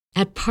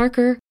At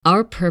Parker,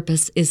 our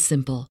purpose is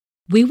simple.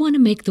 We want to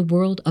make the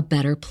world a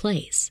better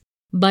place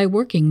by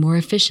working more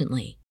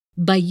efficiently,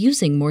 by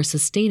using more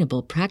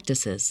sustainable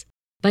practices,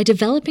 by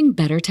developing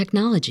better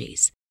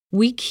technologies.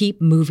 We keep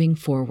moving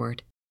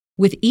forward.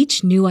 With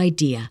each new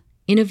idea,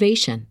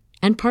 innovation,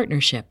 and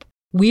partnership,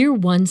 we're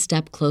one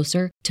step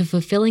closer to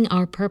fulfilling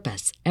our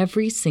purpose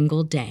every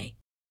single day.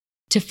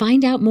 To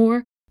find out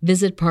more,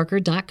 visit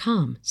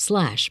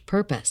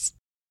parker.com/purpose.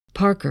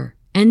 Parker,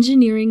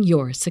 engineering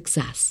your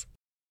success.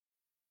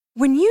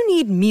 When you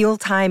need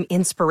mealtime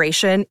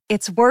inspiration,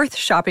 it's worth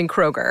shopping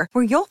Kroger,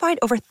 where you'll find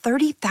over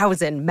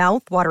 30,000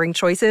 mouth-watering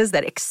choices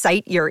that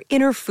excite your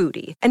inner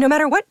foodie. And no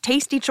matter what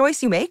tasty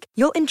choice you make,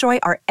 you'll enjoy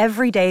our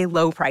everyday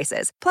low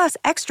prices, plus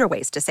extra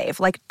ways to save,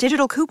 like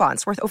digital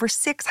coupons worth over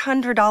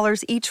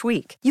 $600 each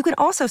week. You can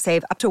also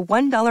save up to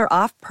 $1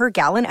 off per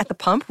gallon at the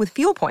pump with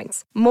fuel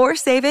points. More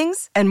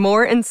savings and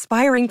more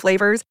inspiring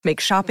flavors make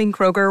shopping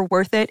Kroger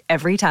worth it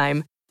every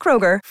time.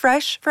 Kroger,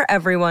 fresh for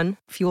everyone.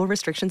 Fuel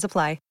restrictions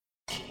apply.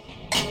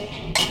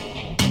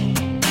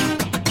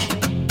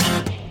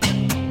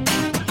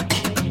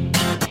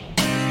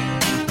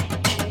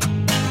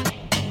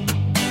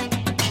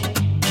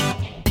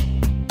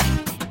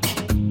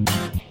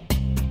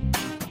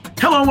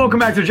 Hello and welcome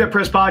back to the Jet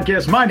Press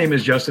Podcast. My name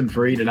is Justin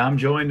Freed, and I'm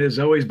joined as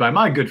always by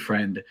my good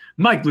friend,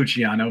 Mike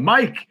Luciano.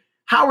 Mike,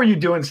 how are you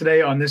doing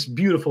today on this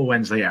beautiful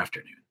Wednesday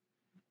afternoon?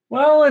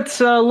 Well, it's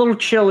a little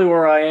chilly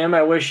where I am.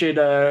 I wish you'd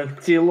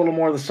see a little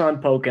more of the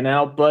sun poking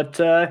out, but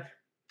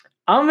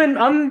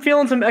I'm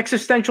feeling some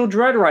existential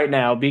dread right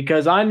now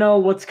because I know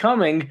what's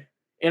coming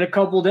in a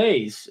couple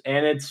days,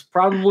 and it's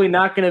probably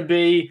not going to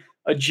be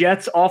a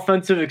Jets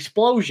offensive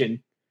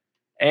explosion,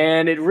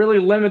 and it really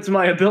limits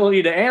my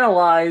ability to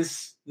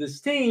analyze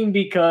this team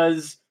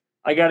because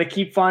I got to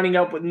keep finding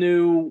out with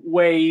new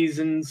ways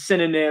and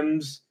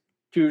synonyms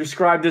to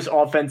describe this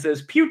offense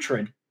as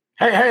putrid.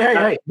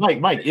 Hey,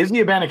 Mike, Izzy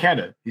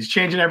Abanikanda. He's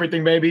changing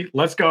everything, baby.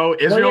 Let's go.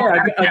 Israel. Well,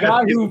 yeah, a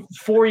guy who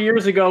 4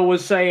 years ago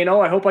was saying,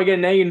 I hope I get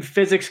an A in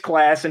physics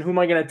class, and who am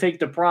I going to take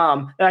to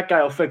prom? That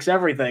guy will fix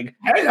everything.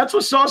 Hey, that's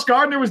what Sauce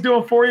Gardner was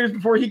doing 4 years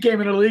before he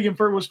came into the league and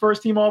was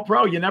first team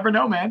All-Pro. You never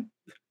know, man.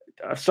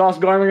 Sauce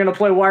Gardner going to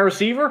play wide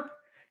receiver?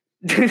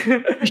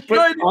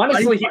 But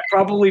honestly, he'd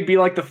probably be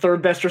like the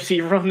third best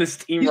receiver on this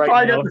team right now. He's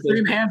probably got the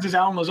same hands as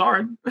Alan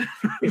Lazard.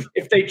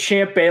 if they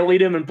Champ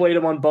Bailey'd him and played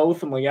him on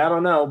both, I'm like, I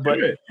don't know. But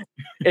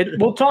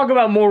we'll talk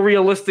about more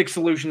realistic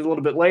solutions a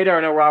little bit later.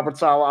 I know Robert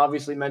Saleh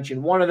obviously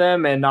mentioned one of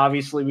them, and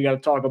obviously we got to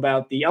talk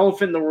about the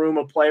elephant in the room,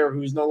 a player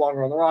who's no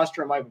longer on the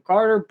roster, Michael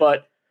Carter.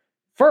 But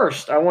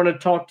first, I want to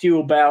talk to you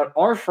about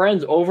our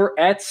friends over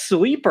at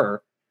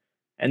Sleeper.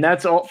 And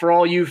that's all for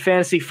all you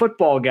fantasy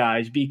football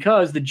guys,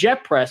 because the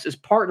Jet Press is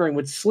partnering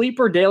with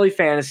Sleeper Daily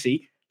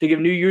Fantasy to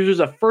give new users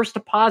a first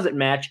deposit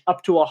match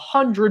up to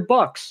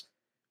 $100.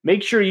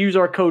 Make sure you use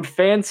our code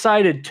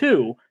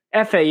FANSIDED2,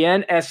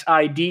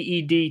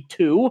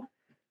 FANSIDED2,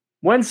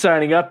 when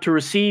signing up to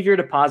receive your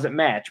deposit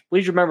match.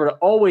 Please remember to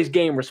always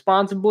game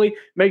responsibly.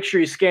 Make sure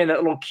you scan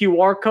that little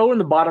QR code in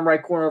the bottom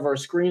right corner of our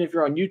screen if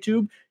you're on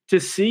YouTube to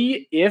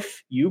see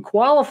if you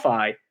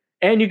qualify.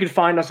 And you can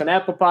find us on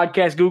Apple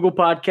Podcasts, Google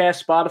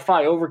Podcasts,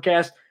 Spotify,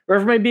 Overcast,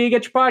 wherever it may be you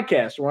get your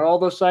podcasts. We're on all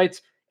those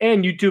sites,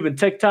 and YouTube and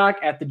TikTok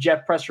at the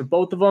Jet Press for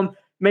both of them.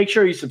 Make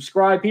sure you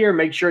subscribe here.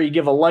 Make sure you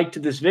give a like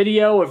to this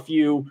video if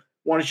you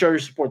want to show your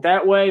support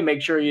that way.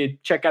 Make sure you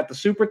check out the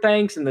super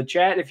thanks in the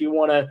chat. If you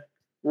want to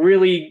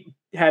really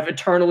have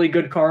eternally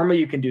good karma,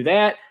 you can do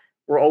that.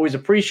 We're always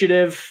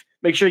appreciative.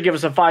 Make sure you give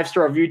us a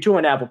 5-star review too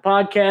on Apple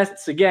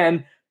Podcasts.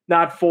 Again,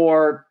 not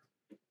for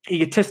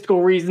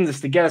egotistical reasons,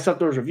 is to get us up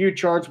those review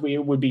charts. We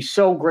would be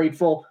so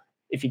grateful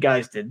if you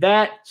guys did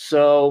that.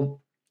 So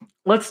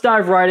let's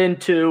dive right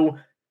into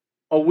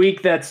a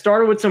week that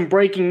started with some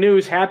breaking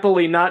news,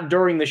 happily not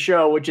during the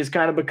show, which has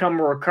kind of become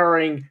a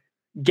recurring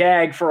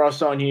gag for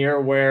us on here,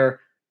 where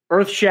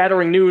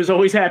earth-shattering news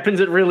always happens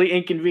at really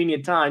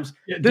inconvenient times.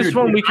 Yeah, this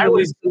one we can at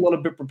least be a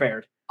little bit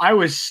prepared. I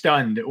was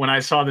stunned when I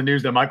saw the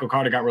news that Michael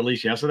Carter got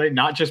released yesterday,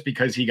 not just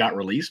because he got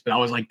released, but I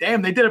was like,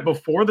 damn, they did it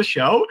before the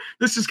show.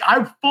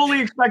 I fully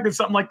expected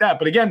something like that.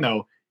 But again,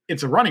 though,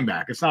 it's a running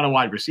back. It's not a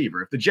wide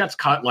receiver. If the Jets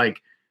cut, they're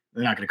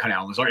not going to cut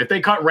Alan Lazard. If they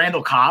cut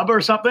Randall Cobb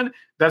or something,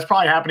 that's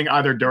probably happening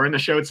either during the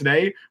show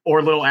today or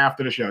a little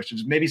after the show. So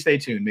just maybe stay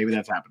tuned. Maybe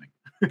that's happening.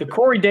 The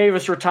Corey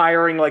Davis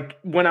retiring,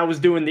 when I was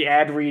doing the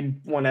ad read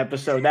one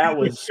episode,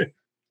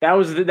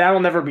 that'll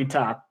never be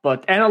topped.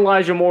 But and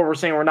Elijah Moore were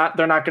saying they're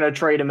not going to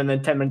trade him, and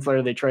then 10 minutes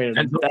later they traded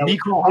him.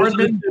 Mecole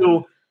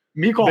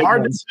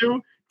Hardman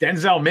too.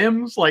 Denzel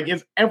Mims,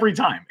 it's every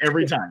time.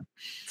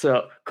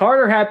 So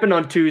Carter happened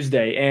on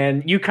Tuesday,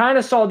 and you kind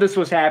of saw this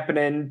was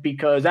happening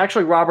because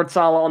actually Robert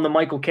Saleh on the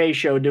Michael Kay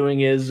show doing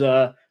his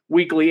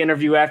weekly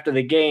interview after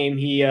the game,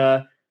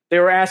 they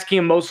were asking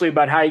him mostly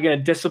about how you're going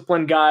to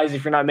discipline guys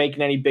if you're not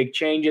making any big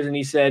changes. And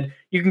he said,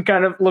 you can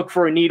kind of look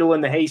for a needle in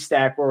the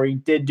haystack, where he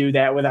did do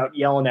that without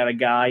yelling at a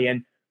guy.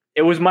 And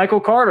it was Michael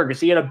Carter, because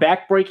he had a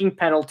back-breaking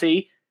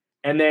penalty,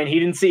 and then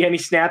he didn't see any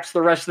snaps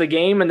the rest of the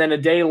game. And then a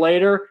day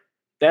later,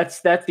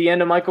 that's the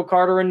end of Michael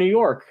Carter in New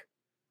York.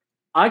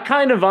 I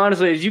kind of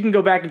honestly, as you can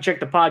go back and check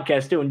the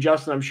podcast too, and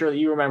Justin, I'm sure that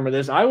you remember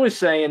this. I was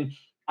saying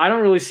I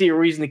don't really see a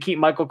reason to keep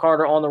Michael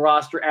Carter on the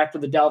roster after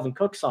the Dalvin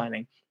Cook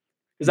signing,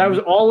 because I was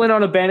all in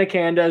on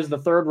Abanikanda as the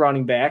third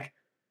running back.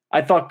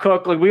 I thought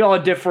Cook, like, we all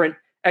had different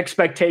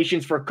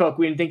expectations for Cook.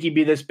 We didn't think he'd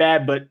be this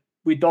bad, but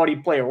we thought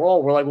he'd play a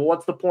role. We're like, well,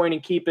 what's the point in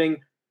keeping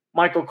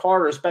Michael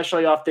Carter,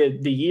 especially off the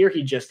year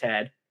he just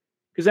had?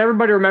 Because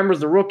everybody remembers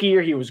the rookie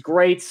year. He was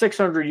great,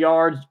 600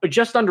 yards,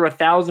 just under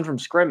 1,000 from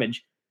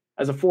scrimmage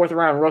as a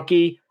fourth-round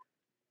rookie,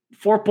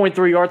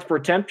 4.3 yards per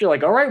attempt. You're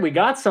like, all right, we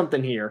got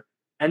something here.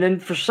 And then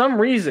for some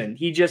reason,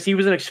 he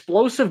was an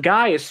explosive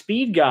guy, a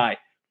speed guy.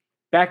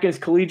 Back in his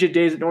collegiate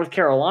days at North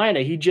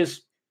Carolina, he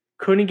just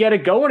couldn't get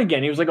it going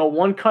again. He was like a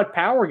one-cut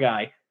power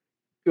guy.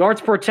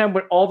 Yards per attempt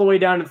went all the way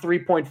down to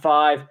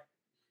 3.5.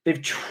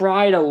 They've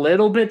tried a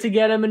little bit to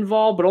get him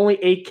involved, but only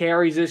 8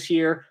 carries this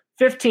year.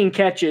 15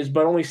 catches,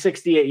 but only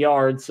 68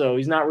 yards, so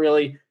he's not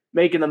really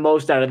making the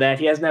most out of that.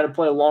 He hasn't had to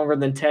play longer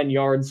than 10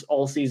 yards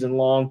all season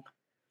long.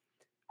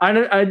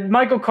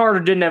 Michael Carter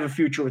didn't have a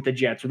future with the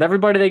Jets. With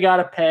everybody they got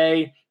to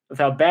pay, with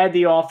how bad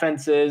the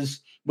offense is,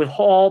 with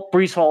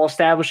Breece Hall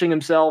establishing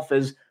himself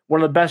as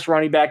one of the best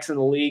running backs in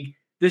the league,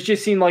 this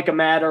just seemed like a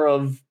matter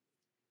of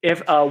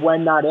if,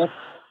 when, not if.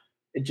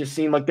 It just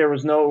seemed like there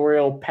was no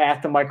real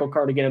path to Michael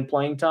Carter getting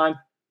playing time.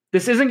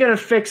 This isn't going to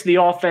fix the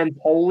offense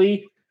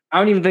wholly. I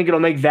don't even think it'll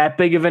make that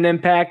big of an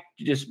impact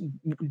just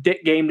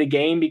game to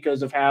game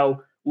because of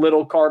how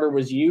little Carter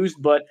was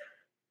used. But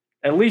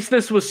at least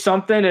this was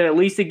something, and at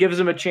least it gives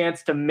him a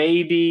chance to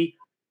maybe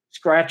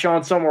scratch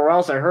on somewhere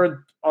else. I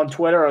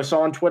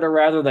saw on Twitter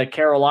rather, that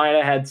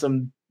Carolina had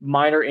some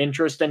minor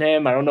interest in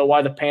him. I don't know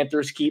why the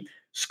Panthers keep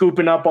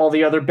scooping up all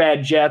the other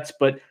bad Jets,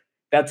 but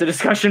that's a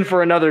discussion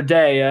for another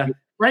day.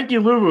 Frankie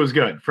Louvu was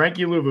good.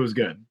 Frankie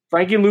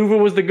Louvu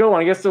was the good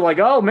one. I guess they're like,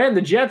 oh man,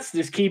 the Jets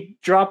just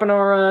keep dropping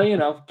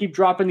keep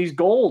dropping these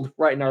gold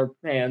right in our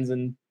hands.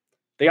 And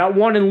they got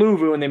one in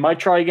Louvu and they might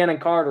try again in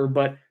Carter.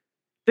 But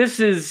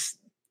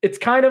it's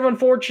kind of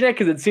unfortunate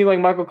because it seemed like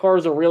Michael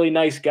Carter's a really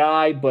nice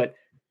guy. But at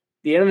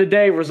the end of the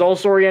day,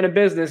 results-oriented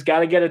business, got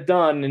to get it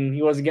done. And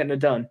he wasn't getting it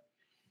done.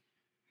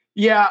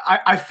 Yeah,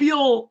 I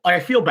feel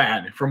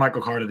bad for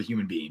Michael Carter, the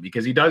human being,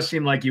 because he does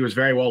seem like he was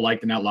very well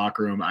liked in that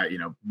locker room.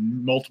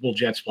 Multiple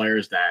Jets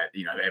players that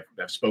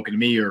have spoken to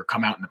me or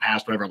come out in the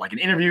past, whatever, like in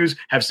interviews,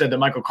 have said that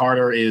Michael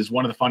Carter is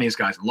one of the funniest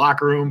guys in the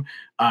locker room.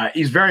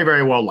 He's very,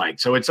 very well liked.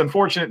 So it's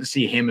unfortunate to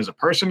see him as a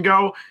person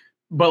go.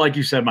 But like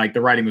you said, Mike, the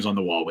writing was on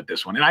the wall with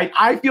this one. And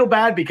I feel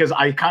bad because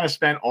I kind of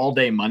spent all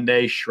day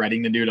Monday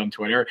shredding the dude on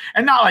Twitter.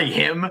 And not like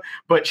him,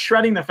 but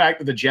shredding the fact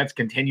that the Jets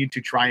continued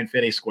to try and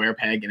fit a square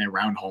peg in a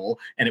round hole,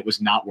 and it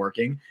was not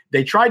working.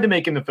 They tried to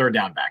make him the third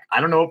down back.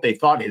 I don't know if they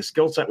thought his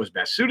skill set was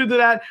best suited to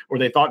that, or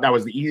they thought that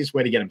was the easiest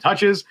way to get him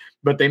touches.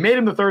 But they made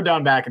him the third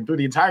down back, and through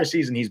the entire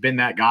season, he's been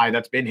that guy.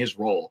 That's been his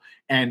role.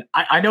 And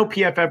I know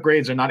PFF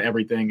grades are not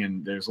everything,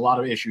 and there's a lot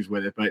of issues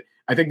with it, but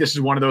I think this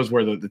is one of those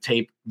where the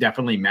tape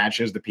definitely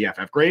matches the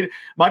PFF grade.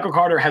 Michael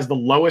Carter has the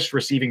lowest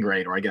receiving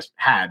grade, or I guess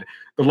had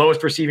the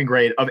lowest receiving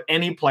grade of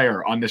any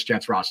player on this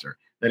Jets roster.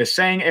 That is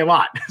saying a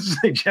lot. This is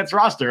a Jets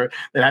roster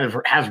that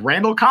has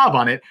Randall Cobb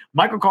on it.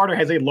 Michael Carter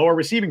has a lower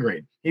receiving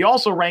grade. He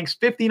also ranks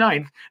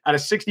 59th out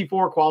of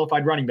 64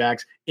 qualified running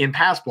backs in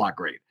pass block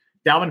grade.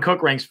 Dalvin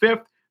Cook ranks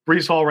 5th.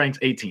 Breece Hall ranks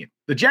 18th.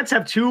 The Jets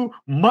have 2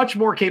 much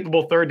more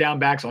capable third down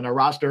backs on their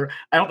roster.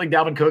 I don't think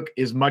Dalvin Cook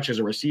is much as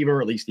a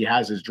receiver. At least he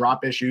has his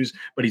drop issues,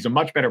 but he's a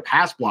much better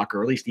pass blocker.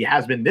 Or at least he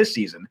has been this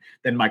season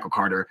than Michael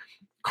Carter.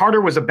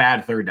 Carter was a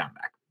bad third down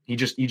back. He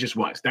just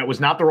was. That was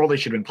not the role they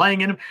should have been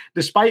playing in him,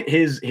 despite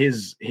his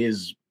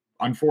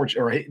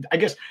unfortunate, or I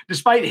guess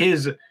despite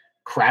his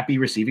crappy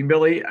receiving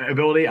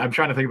ability. I'm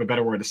trying to think of a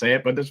better word to say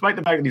it, but despite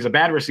the fact that he's a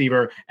bad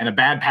receiver and a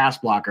bad pass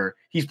blocker,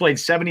 he's played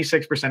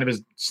 76% of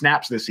his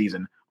snaps this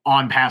season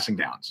on passing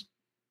downs.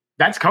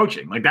 That's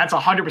coaching. Like, that's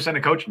 100%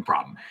 a coaching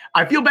problem.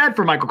 I feel bad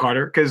for Michael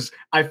Carter because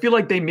I feel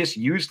like they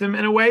misused him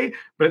in a way,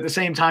 but at the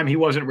same time, he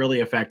wasn't really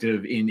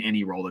effective in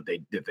any role that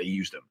they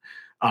used him.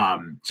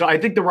 So I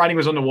think the writing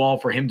was on the wall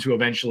for him to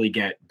eventually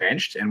get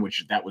benched, and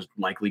which that was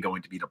likely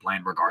going to be the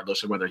plan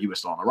regardless of whether he was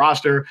still on the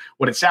roster.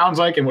 What it sounds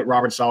like, and what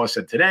Robert Saleh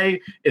said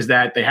today, is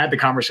that they had the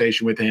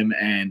conversation with him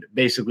and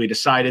basically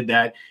decided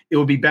that it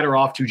would be better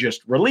off to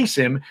just release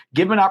him,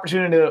 give him an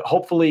opportunity to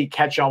hopefully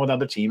catch on with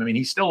another team. I mean,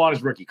 he's still on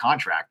his rookie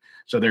contract.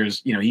 So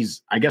there's,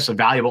 he's, I guess, a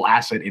valuable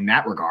asset in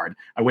that regard.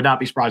 I would not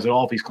be surprised at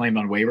all if he's claimed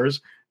on waivers.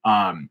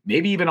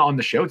 Maybe even on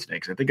the show today,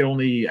 because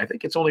I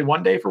think it's only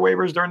one day for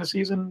waivers during the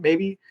season,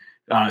 maybe.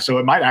 So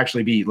it might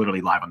actually be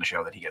literally live on the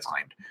show that he gets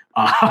claimed.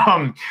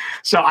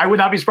 So I would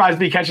not be surprised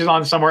if he catches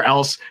on somewhere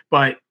else,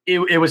 but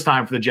it was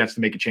time for the Jets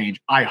to make a change.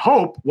 I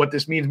hope what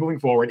this means moving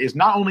forward is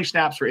not only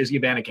snaps for Izzy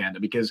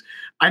Abanikanda, because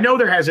I know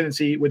their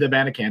hesitancy with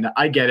Abanikanda.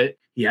 I get it.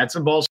 He had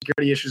some ball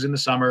security issues in the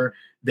summer.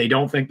 They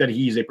don't think that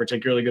he's a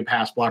particularly good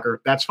pass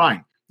blocker. That's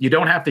fine. You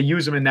don't have to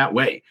use him in that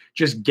way.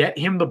 Just get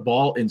him the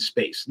ball in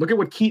space. Look at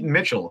what Keaton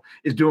Mitchell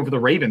is doing for the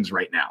Ravens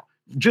right now.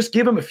 Just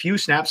give him a few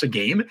snaps a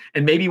game,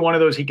 and maybe one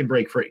of those he can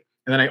break free.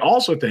 And then I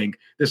also think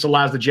this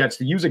allows the Jets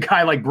to use a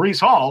guy like Breece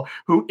Hall,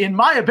 who, in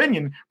my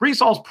opinion, Breece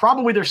Hall is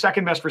probably their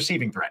second best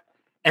receiving threat.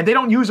 And they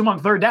don't use him on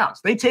third downs.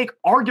 They take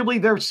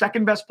arguably their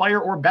second best player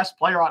or best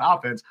player on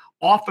offense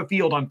off the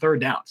field on third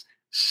downs.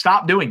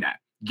 Stop doing that.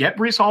 Get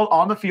Breece Hall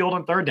on the field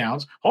on third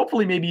downs.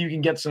 Hopefully, maybe you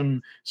can get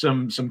some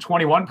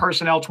 21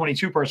 personnel,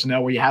 22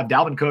 personnel where you have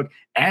Dalvin Cook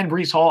and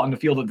Breece Hall on the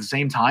field at the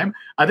same time.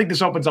 I think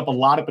this opens up a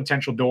lot of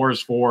potential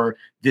doors for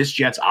this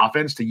Jets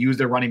offense to use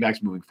their running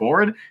backs moving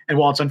forward. And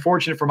while it's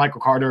unfortunate for Michael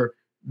Carter,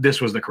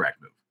 this was the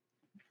correct move.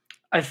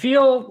 I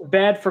feel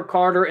bad for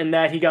Carter in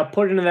that he got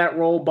put into that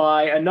role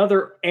by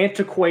another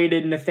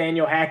antiquated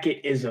Nathaniel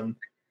Hackett-ism.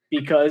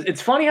 Because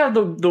it's funny how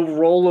the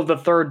role of the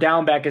third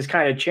down back has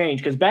kind of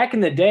changed. Because back in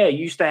the day,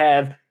 you used to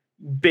have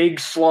big,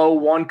 slow,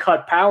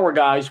 one-cut power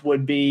guys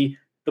would be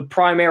the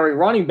primary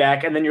running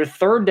back, and then your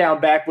third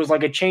down back was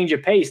like a change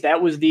of pace.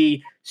 That was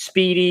the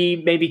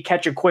speedy, maybe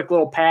catch a quick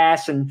little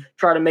pass and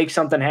try to make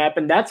something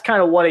happen. That's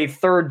kind of what a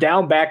third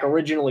down back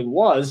originally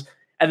was.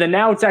 And then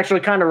now it's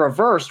actually kind of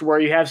reversed, where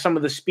you have some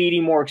of the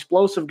speedy, more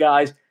explosive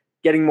guys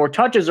getting more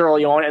touches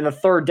early on, and the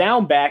third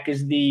down back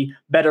is the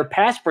better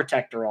pass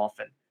protector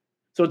often.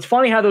 So it's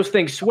funny how those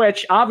things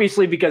switch,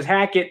 obviously, because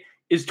Hackett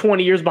is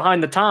 20 years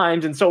behind the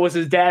times, and so was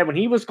his dad when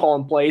he was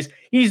calling plays.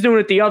 He's doing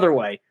it the other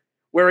way,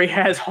 where he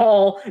has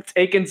Hall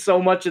taking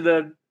so much of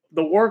the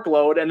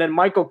workload, and then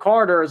Michael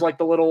Carter is like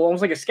the little,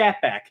 almost like a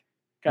scat back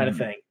kind of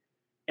thing.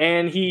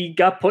 And he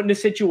got put into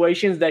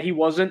situations that he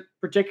wasn't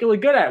particularly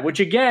good at, which,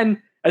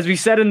 again, as we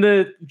said in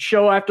the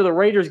show after the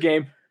Raiders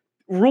game,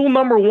 rule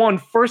number one,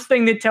 first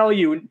thing they tell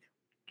you,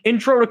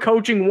 intro to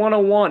coaching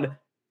 101,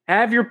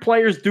 have your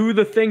players do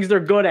the things they're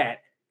good at.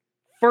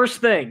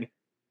 First thing,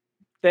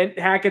 then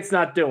Hackett's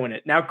not doing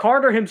it. Now,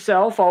 Carter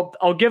himself,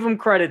 I'll give him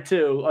credit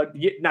too.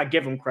 Not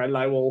give him credit.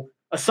 I will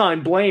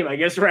assign blame, I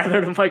guess,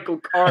 rather than Michael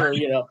Carter.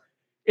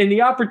 In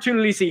the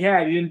opportunities he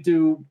had, he didn't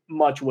do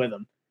much with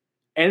them.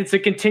 And it's a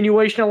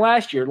continuation of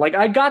last year. Like,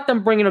 I got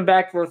them bringing him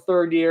back for a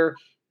third year.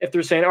 If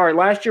they're saying, all right,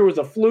 last year was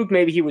a fluke,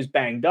 maybe he was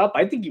banged up.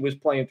 I think he was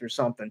playing through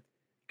something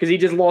because he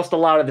just lost a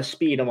lot of the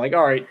speed. I'm like,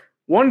 all right,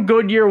 one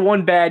good year,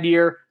 one bad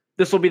year.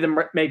 This will be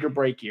the make or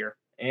break year.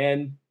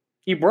 And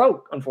he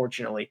broke,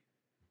 unfortunately.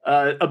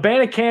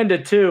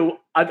 Abanikanda, too.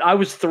 I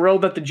was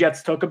thrilled that the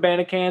Jets took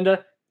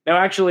Abanikanda. Now,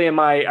 actually,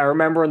 I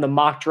remember in the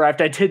mock draft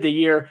I did the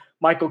year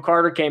Michael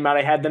Carter came out,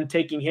 I had them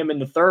taking him in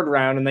the third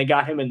round, and they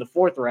got him in the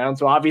fourth round.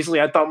 So,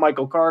 obviously, I thought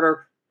Michael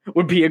Carter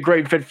would be a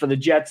great fit for the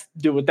Jets.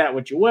 Do with that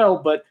what you will.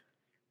 But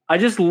I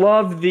just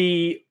love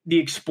the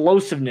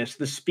explosiveness,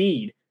 the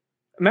speed.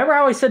 Remember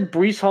how I said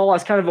Breece Hall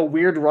has kind of a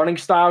weird running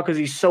style because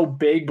he's so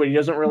big, but he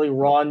doesn't really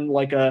run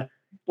like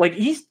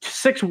he's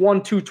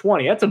 6'1",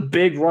 220. That's a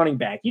big running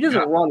back. He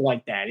doesn't run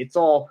like that. It's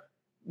all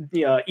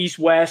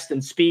east-west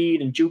and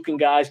speed and juking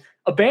guys.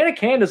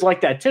 Abanikanda's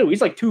like that too.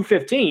 He's like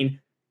 215.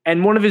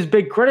 And one of his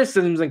big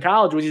criticisms in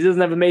college was he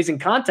doesn't have amazing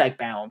contact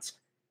balance.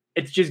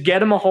 It's just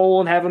get him a hole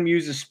and have him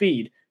use his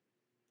speed.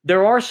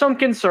 There are some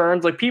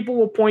concerns. Like, people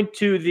will point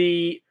to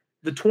the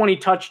 20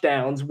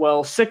 touchdowns.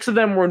 Well, 6 of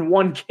them were in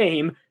one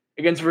game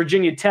against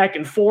Virginia Tech,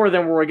 and 4 of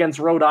them were against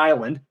Rhode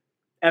Island,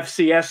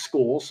 FCS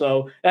school.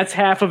 So that's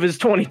half of his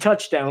 20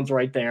 touchdowns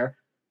right there.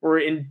 We're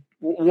in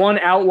one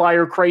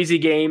outlier crazy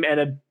game and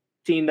a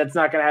team that's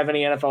not going to have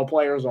any NFL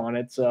players on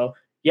it. So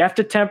you have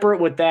to temper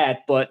it with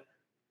that. But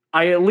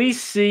I at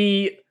least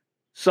see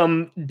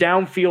some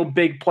downfield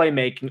big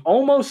playmaking,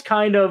 almost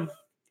kind of.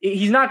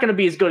 He's not going to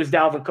be as good as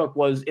Dalvin Cook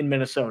was in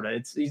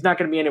Minnesota. He's not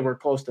going to be anywhere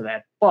close to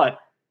that. But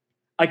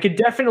I could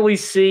definitely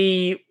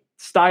see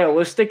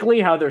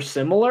stylistically how they're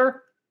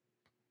similar.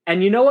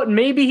 And you know what?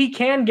 Maybe he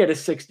can get a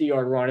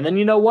 60-yard run. And then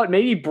you know what?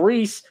 Maybe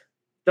Breece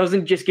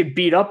doesn't just get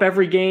beat up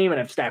every game and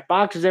have stacked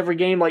boxes every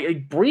game.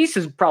 Like, Breece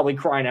is probably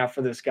crying out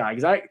for this guy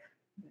because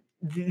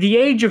the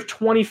age of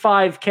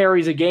 25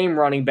 carries a game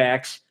running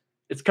backs,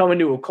 it's coming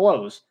to a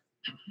close.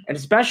 And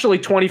especially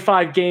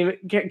 25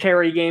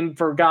 carry game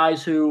for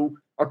guys who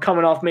are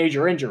coming off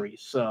major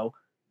injuries. So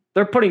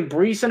they're putting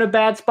Breece in a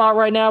bad spot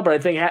right now, but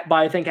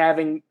I think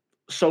having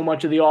so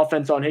much of the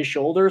offense on his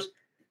shoulders,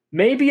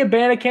 maybe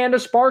Abanikanda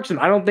sparks him.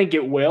 I don't think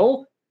it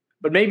will,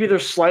 but maybe they're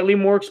slightly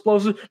more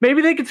explosive.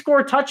 Maybe they could score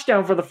a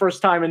touchdown for the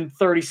first time in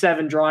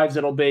 37 drives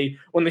it'll be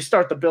when they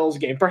start the Bills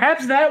game.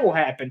 Perhaps that will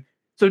happen.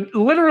 So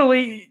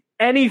literally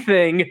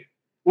anything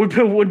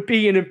would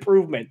be an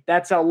improvement.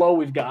 That's how low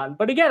we've gotten.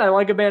 But again, I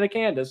like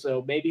Abanikanda,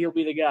 so maybe he'll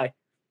be the guy.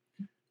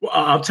 Well,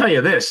 I'll tell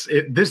you this.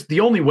 The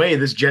only way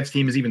this Jets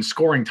team is even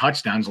scoring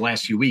touchdowns the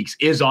last few weeks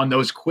is on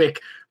those quick,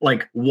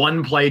 like,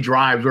 one-play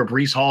drives where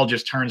Breece Hall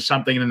just turns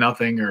something into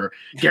nothing or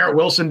Garrett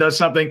Wilson does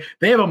something.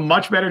 They have a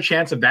much better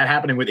chance of that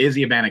happening with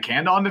Izzy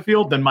Abanikanda on the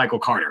field than Michael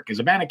Carter, because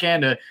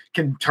Abanikanda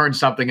can turn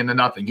something into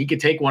nothing. He could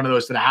take one of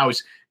those to the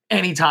house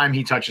anytime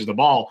he touches the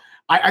ball.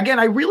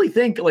 I really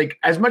think, like,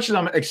 as much as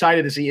I'm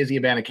excited to see Izzy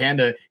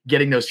Abanikanda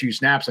getting those few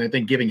snaps, and I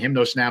think giving him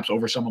those snaps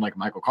over someone like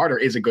Michael Carter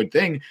is a good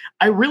thing,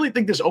 I really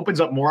think this opens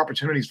up more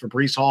opportunities for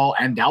Breece Hall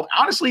and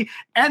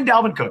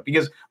Dalvin Cook,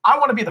 because I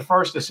want to be the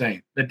first to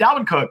say that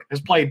Dalvin Cook has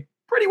played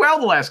pretty well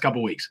the last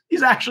couple of weeks.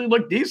 He's actually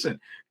looked decent.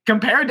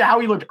 compared to how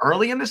he looked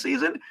early in the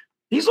season,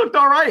 he's looked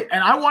all right.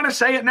 And I want to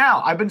say it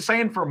now. I've been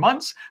saying for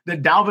months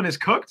that Dalvin is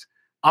cooked.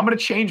 I'm going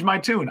to change my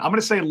tune. I'm going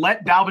to say,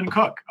 let Dalvin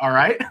cook. All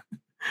right.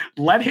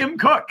 Let him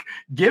cook.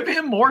 Give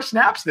him more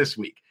snaps this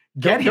week.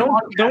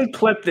 Don't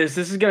clip this.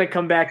 This is going to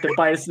come back to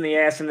bite us in the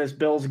ass in this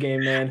Bills game,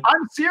 man.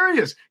 I'm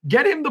serious.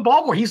 Get him the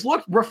ball more. He's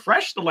looked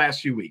refreshed the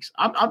last few weeks.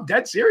 I'm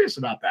dead serious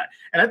about that.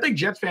 And I think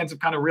Jets fans have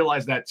kind of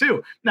realized that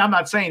too. Now, I'm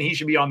not saying he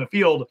should be on the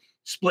field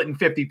splitting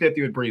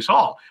 50-50 with Breece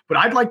Hall, but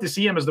I'd like to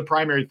see him as the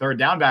primary third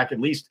down back, at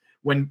least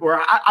I don't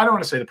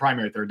want to say the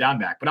primary third down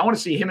back, but I want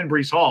to see him and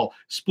Breece Hall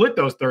split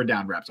those third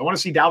down reps. I want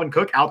to see Dalvin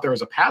Cook out there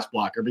as a pass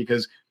blocker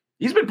because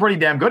he's been pretty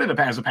damn good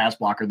as a pass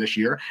blocker this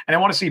year. And I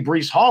want to see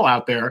Breece Hall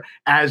out there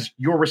as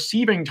your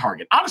receiving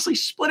target. Honestly,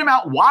 split him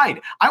out wide.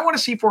 I want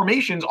to see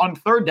formations on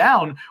third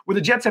down where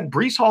the Jets have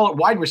Breece Hall at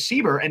wide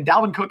receiver and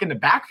Dalvin Cook in the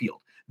backfield.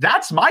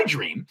 That's my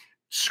dream.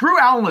 Screw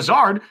Allen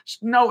Lazard.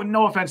 No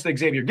offense to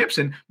Xavier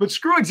Gibson, but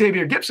screw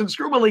Xavier Gibson,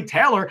 screw Malik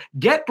Taylor,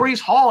 get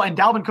Breece Hall and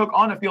Dalvin Cook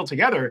on the field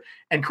together.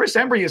 And Chris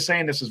Embry is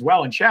saying this as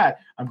well in chat.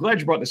 I'm glad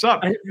you brought this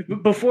up.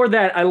 Before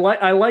that, I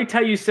liked how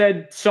you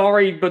said,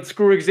 sorry, but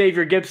screw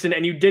Xavier Gibson,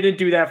 and you didn't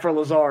do that for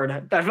Lazard.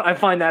 I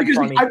find that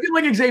funny. I feel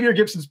like Xavier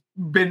Gibson's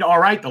been all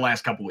right the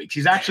last couple of weeks.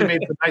 He's actually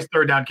made some nice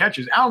third down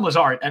catches. Allen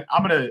Lazard, and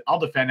I'll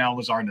defend Allen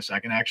Lazard in a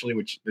second, actually,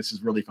 which this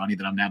is really funny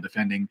that I'm now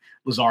defending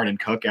Lazard and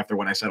Cook after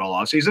what I said all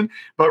offseason.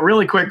 But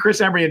really quick,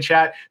 Chris Embry in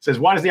chat says,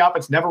 why does the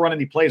offense never run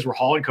any plays where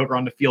Hall and Cook are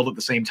on the field at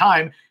the same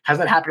time? Has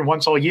that happened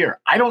once all year?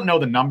 I don't know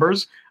the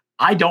numbers.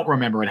 I don't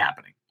remember it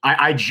happening.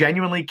 I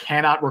genuinely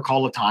cannot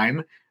recall a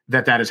time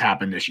that has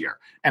happened this year.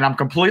 And I'm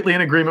completely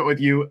in agreement with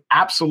you.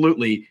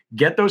 Absolutely.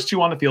 Get those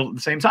two on the field at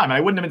the same time. And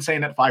I wouldn't have been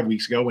saying that 5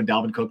 weeks ago when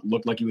Dalvin Cook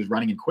looked like he was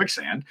running in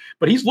quicksand,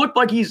 but he's looked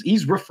like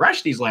he's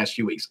refreshed these last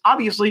few weeks.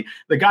 Obviously,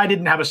 the guy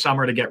didn't have a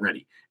summer to get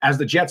ready. As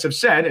the Jets have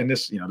said, and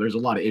this, there's a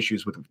lot of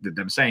issues with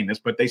them saying this,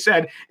 but they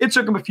said it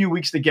took him a few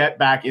weeks to get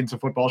back into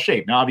football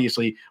shape. Now,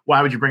 obviously,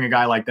 why would you bring a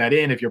guy like that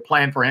in if your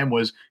plan for him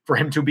was for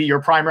him to be your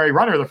primary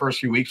runner the first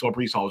few weeks while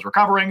Breece Hall is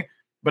recovering?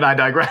 But I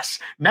digress.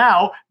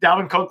 Now,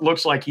 Dalvin Cook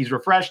looks like he's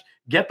refreshed.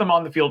 Get them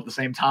on the field at the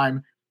same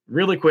time.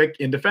 Really quick,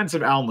 in defense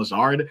of Allen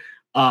Lazard,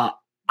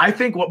 I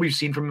think what we've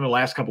seen from him the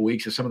last couple of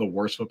weeks is some of the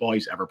worst football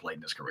he's ever played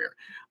in his career.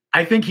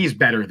 I think he's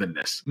better than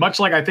this. Much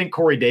like I think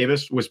Corey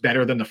Davis was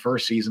better than the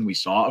first season we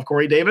saw of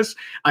Corey Davis,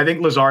 I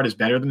think Lazard is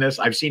better than this.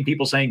 I've seen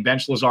people saying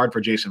bench Lazard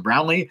for Jason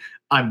Brownlee.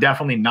 I'm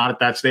definitely not at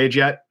that stage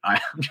yet.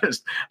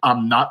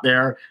 I'm not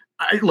there.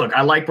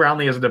 I like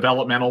Brownlee as a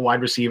developmental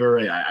wide receiver.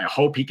 I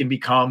hope he can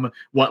become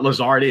what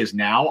Lazard is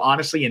now,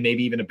 honestly, and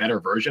maybe even a better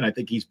version. I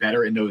think he's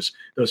better in those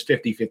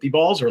 50-50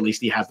 balls, or at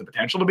least he has the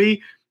potential to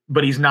be,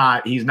 but he's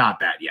not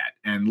that yet.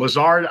 And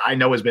Lazard, I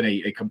know, has been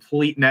a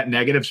complete net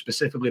negative,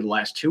 specifically the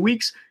last 2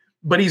 weeks,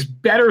 but he's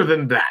better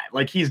than that.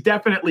 Like, he's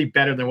definitely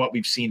better than what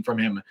we've seen from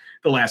him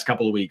the last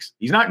couple of weeks.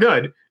 He's not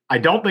good. I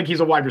don't think he's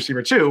a wide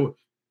receiver too,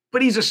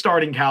 but he's a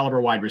starting caliber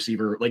wide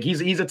receiver. Like,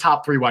 he's a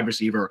top 3 wide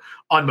receiver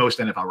on most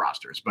NFL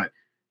rosters. But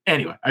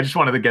anyway, I just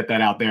wanted to get that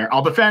out there.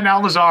 I'll defend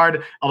Allen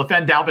Lazard. I'll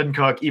defend Dalvin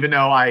Cook, even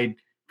though I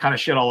kind of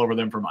shit all over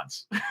them for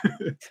months.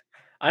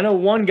 I know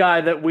one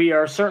guy that we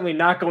are certainly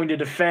not going to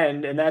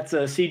defend, and that's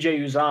CJ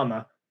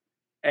Uzomah.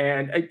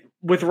 And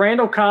with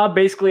Randall Cobb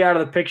basically out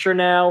of the picture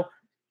now,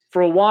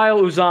 for a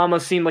while,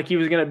 Uzomah seemed like he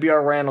was going to be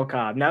our Randall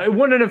Cobb. Now, it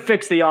wouldn't have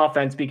fixed the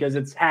offense because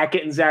it's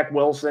Hackett and Zach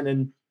Wilson,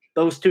 and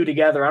those two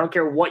together, I don't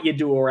care what you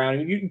do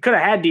around him. You could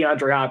have had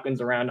DeAndre Hopkins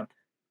around him.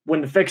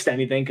 Wouldn't have fixed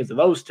anything because of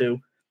those two.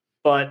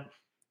 But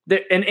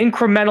an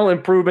incremental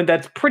improvement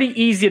that's pretty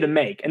easy to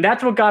make. And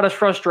that's what got us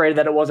frustrated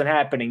that it wasn't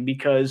happening,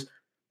 because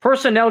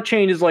personnel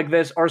changes like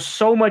this are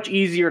so much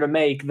easier to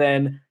make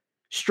than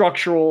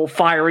structural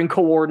firing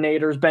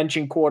coordinators,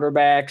 benching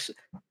quarterbacks.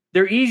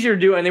 They're easier to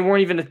do, and they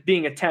weren't even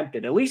being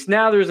attempted. At least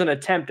now there's an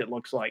attempt, it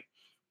looks like.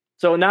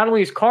 So not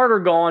only is Carter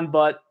gone,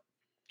 but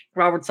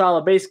Robert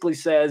Saleh basically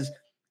says,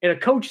 in a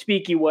coach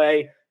speaky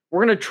way,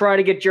 we're going to try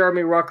to get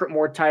Jeremy Ruckert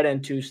more tight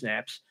end 2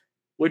 snaps,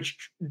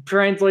 which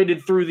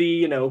translated through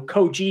the,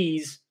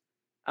 coachees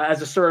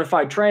as a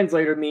certified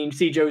translator means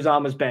CJ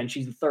Uzomah's bench.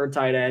 He's the 3rd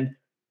tight end.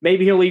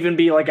 Maybe he'll even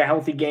be like a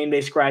healthy game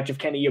day scratch if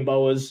Kenny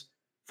Yeboah's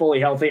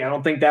fully healthy. I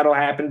don't think that'll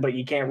happen, but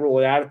you can't rule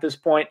it out at this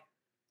point.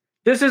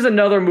 This is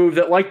another move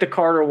that, like the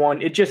Carter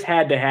one, it just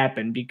had to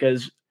happen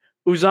because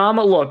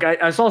Uzomah, look,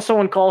 I saw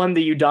someone call him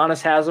the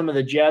Udonis Haslem of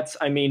the Jets.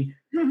 I mean,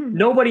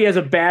 nobody has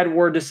a bad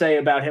word to say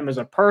about him as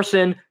a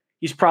person.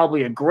 He's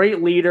probably a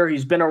great leader.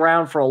 He's been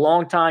around for a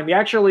long time. He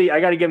actually,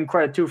 I got to give him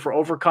credit too for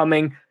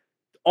overcoming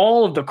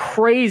all of the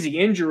crazy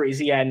injuries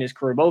he had in his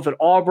career, both at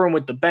Auburn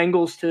with the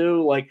Bengals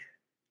too. Like,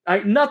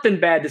 nothing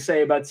bad to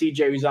say about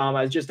CJ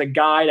Uzomah as just a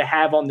guy to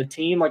have on the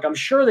team. Like, I'm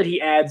sure that he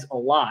adds a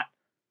lot.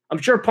 I'm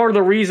sure part of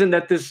the reason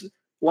that this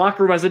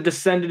locker room hasn't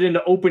descended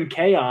into open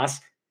chaos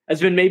has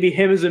been maybe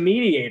him as a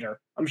mediator.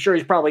 I'm sure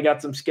he's probably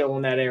got some skill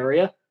in that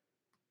area.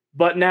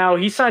 But now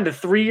he signed a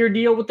 3-year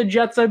deal with the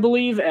Jets, I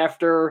believe,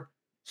 after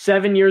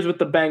 7 years with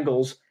the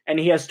Bengals, and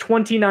he has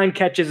 29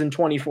 catches in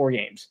 24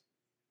 games.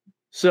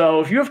 So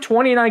if you have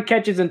 29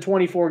 catches in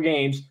 24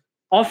 games,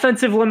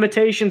 offensive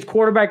limitations,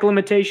 quarterback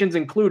limitations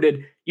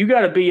included, you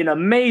got to be an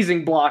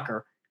amazing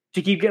blocker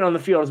to keep getting on the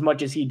field as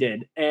much as he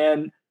did.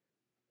 And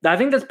I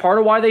think that's part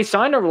of why they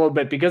signed him a little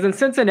bit, because in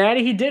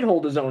Cincinnati, he did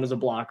hold his own as a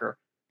blocker.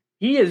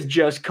 He is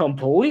just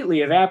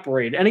completely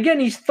evaporated. And again,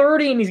 he's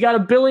 30 and he's got a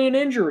billion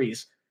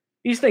injuries.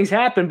 These things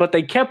happen, but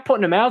they kept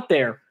putting him out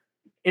there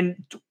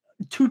in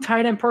two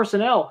tight end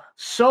personnel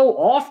so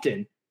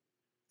often.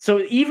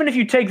 So even if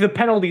you take the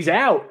penalties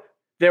out,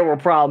 there were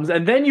problems.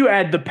 And then you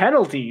add the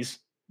penalties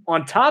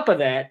on top of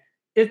that.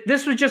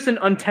 This was just an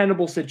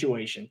untenable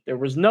situation. There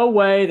was no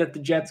way that the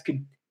Jets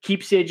could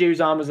keep C.J.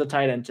 Uzomah as a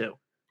tight end too.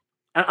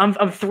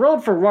 I'm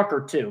thrilled for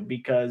Ruckert too,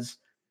 because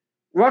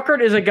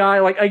Ruckert is a guy,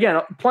 like,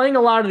 again, playing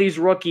a lot of these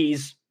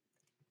rookies,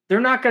 they're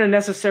not going to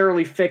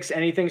necessarily fix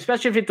anything,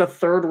 especially if it's a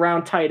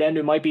third-round tight end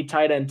who might be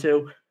tight end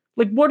too.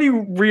 Like, what are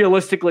you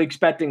realistically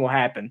expecting will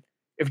happen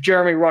if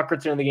Jeremy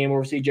Ruckert's in the game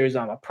over C.J.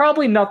 Uzomah?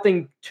 Probably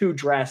nothing too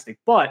drastic,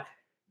 but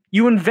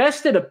you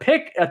invested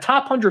a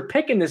top 100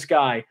 pick in this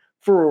guy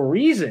for a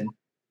reason,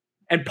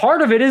 and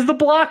part of it is the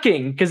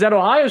blocking, because at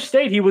Ohio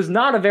State, he was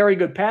not a very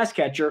good pass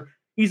catcher.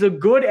 He's a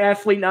good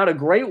athlete, not a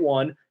great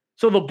one.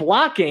 So the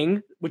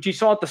blocking, which you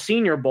saw at the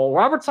Senior Bowl,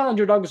 Robert Saleh and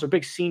Joe Douglas are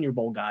big Senior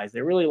Bowl guys.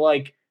 They really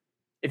like,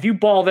 if you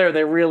ball there,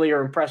 they really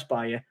are impressed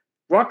by you.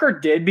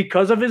 Ruckert did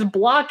because of his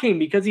blocking,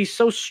 because he's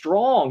so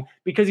strong,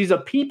 because he's a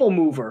people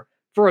mover.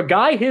 For a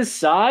guy his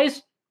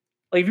size,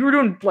 like if you were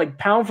doing like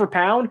pound for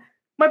pound,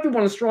 might be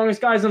one of the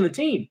strongest guys on the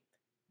team.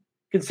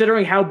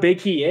 Considering how big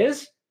he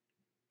is,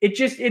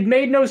 it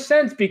made no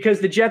sense,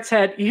 because the Jets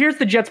here's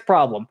the Jets'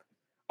 problem.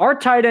 Our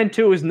tight end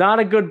 2 is not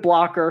a good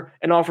blocker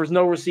and offers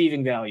no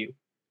receiving value.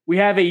 We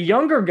have a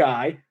younger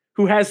guy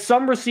who has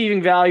some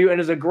receiving value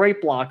and is a great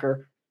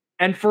blocker.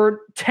 And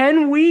for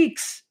 10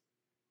 weeks,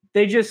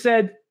 they just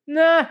said,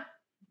 nah,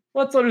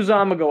 let's let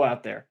Uzomah go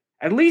out there.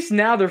 At least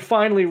now they're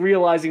finally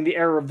realizing the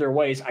error of their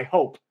ways, I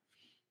hope.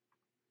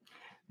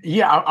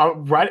 Yeah,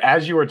 right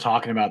as you were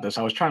talking about this,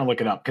 I was trying to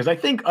look it up, because I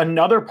think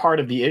another part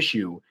of the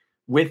issue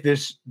with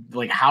this,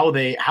 like how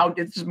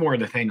it's more of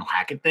the Nathaniel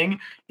Hackett thing,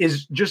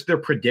 is just their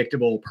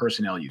predictable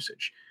personnel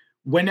usage.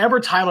 Whenever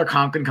Tyler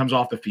Conklin comes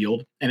off the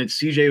field and it's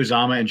C.J.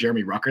 Uzomah and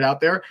Jeremy Ruckert out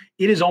there,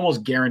 it is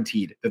almost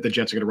guaranteed that the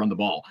Jets are going to run the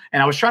ball.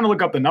 And I was trying to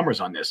look up the numbers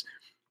on this.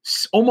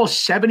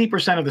 Almost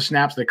 70% of the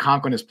snaps that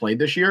Conklin has played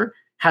this year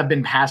have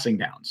been passing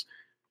downs.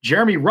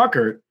 Jeremy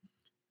Ruckert,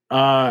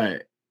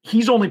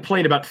 he's only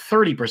played about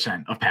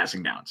 30% of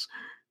passing downs.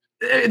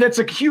 That's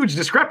a huge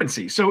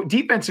discrepancy. So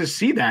defenses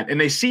see that, and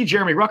they see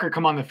Jeremy Ruckert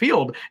come on the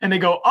field, and they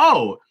go,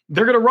 oh,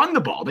 they're going to run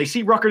the ball. They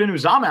see Ruckert and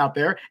Uzomah out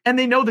there, and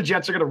they know the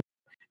Jets are going to run.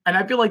 And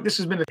I feel like this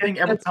has been a thing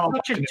every time.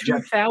 That's such a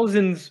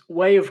 2000s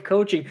way of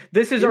coaching.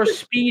 This is our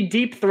speed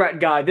deep threat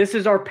guy. This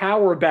is our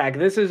power back.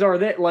 This is our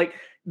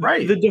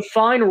right. The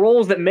defined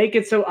roles that make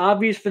it so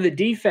obvious for the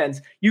defense.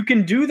 You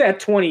can do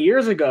that 20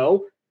 years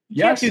ago.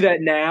 You can't do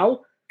that now.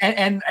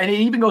 And it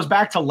even goes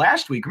back to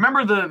last week.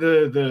 Remember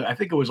the I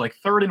think it was like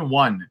 3rd and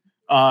 1.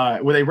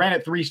 Where they ran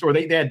it 3 or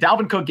they had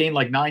Dalvin Cook gain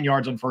like 9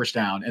 yards on first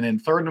down, and then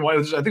 3rd and 1.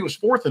 I think it was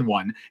 4th and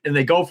 1, and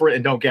they go for it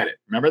and don't get it.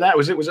 Remember that?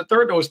 Was it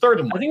 3rd? It was 3rd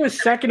and 1. I think it was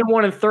 2nd and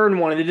 1 and 3rd and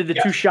 1, and they did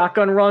the 2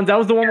 shotgun runs. That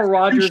was the one where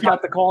Rodgers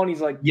got the call, and he's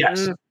like,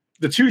 yes,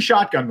 the 2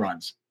 shotgun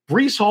runs.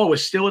 Breece Hall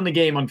was still in the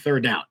game on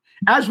 3rd down.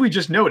 As we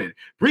just noted,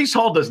 Breece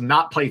Hall does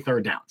not play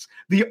 3rd downs.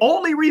 The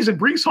only reason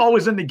Breece Hall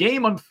was in the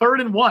game on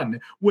 3rd and 1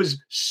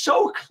 was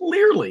so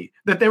clearly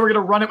that they were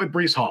going to run it with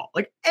Breece Hall.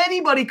 Like,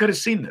 anybody could have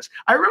seen this.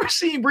 I remember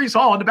seeing Breece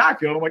Hall in the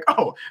backfield. I'm like,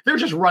 oh, they're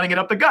just running it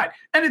up the gut.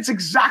 And it's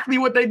exactly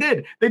what they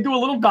did. They do a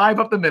little dive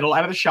up the middle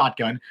out of the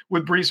shotgun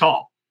with Breece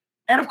Hall.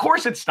 And of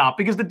course it stopped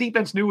because the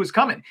defense knew it was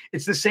coming.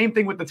 It's the same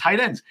thing with the tight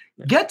ends.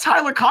 Get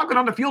Tyler Conklin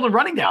on the field and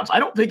running downs. I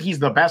don't think he's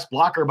the best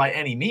blocker by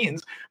any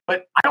means,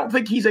 but I don't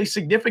think he's a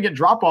significant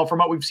drop-off from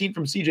what we've seen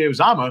from C.J.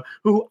 Uzomah,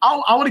 who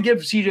I want to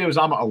give C.J.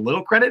 Uzomah a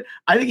little credit.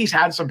 I think he's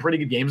had some pretty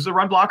good games as a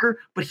run blocker,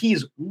 but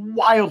he's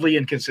wildly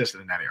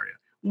inconsistent in that area.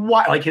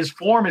 Like his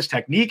form, his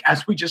technique,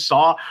 as we just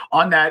saw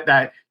on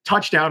that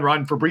touchdown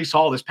run for Breece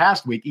Hall this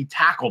past week, he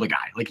tackled a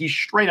guy. Like, he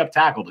straight up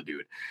tackled a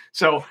dude.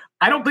 So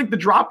I don't think the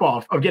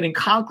drop-off of getting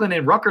Conklin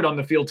and Ruckert on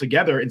the field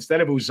together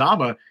instead of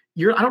Uzomah,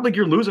 I don't think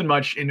you're losing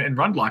much in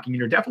run blocking, and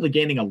you're definitely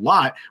gaining a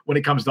lot when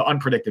it comes to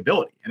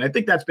unpredictability. And I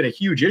think that's been a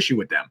huge issue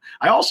with them.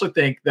 I also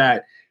think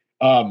that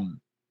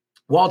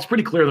while it's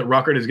pretty clear that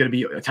Ruckert is going to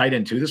be a tight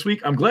end too this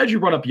week, I'm glad you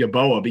brought up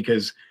Yeboah,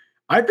 because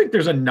I think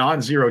there's a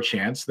non-zero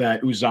chance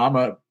that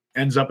Uzomah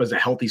ends up as a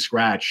healthy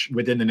scratch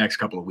within the next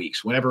couple of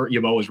weeks, whenever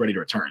Yeboah is ready to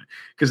return.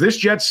 Because this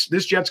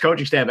Jets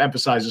coaching staff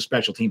emphasizes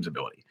special teams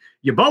ability.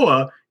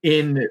 Yeboah,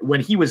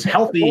 when he was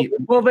healthy.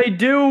 Well, they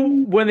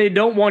do when they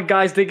don't want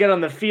guys to get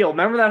on the field.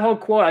 Remember that whole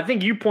quote? I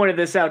think you pointed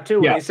this out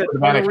too. When they said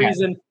the only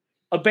reason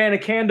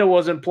Abanikanda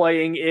wasn't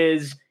playing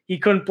is he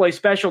couldn't play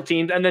special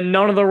teams, and then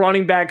none of the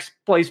running backs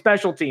play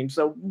special teams.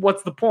 So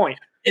what's the point?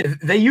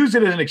 They use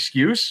it as an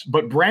excuse,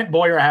 but Brant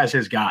Boyer has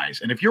his guys.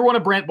 And if you're one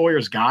of Brant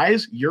Boyer's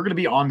guys, you're going to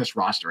be on this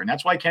roster. And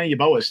that's why Kenny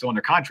Yeboah is still under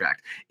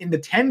contract. In the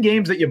 10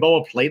 games that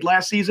Yeboah played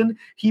last season,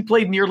 he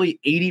played nearly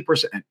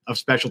 80% of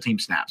special team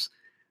snaps.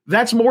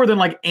 That's more than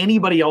like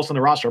anybody else on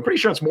the roster. I'm pretty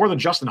sure it's more than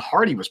Justin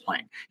Hardy was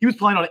playing. He was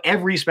playing on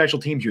every special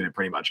teams unit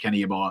pretty much,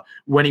 Kenny Yeboah,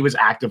 when he was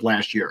active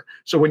last year.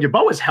 So when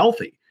Yeboah is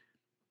healthy,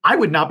 I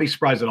would not be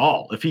surprised at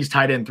all if he's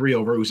tight end 3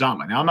 over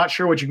Uzomah. Now, I'm not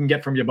sure what you can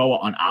get from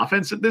Yeboah on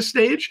offense at this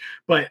stage,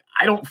 but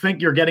I don't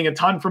think you're getting a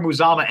ton from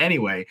Uzomah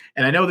anyway.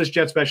 And I know this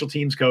Jets special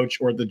teams coach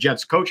or the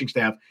Jets coaching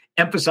staff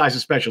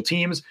emphasizes special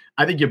teams.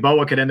 I think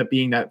Yeboah could end up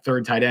being that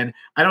third tight end.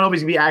 I don't know if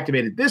he's going to be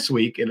activated this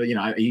week.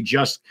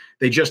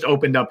 They just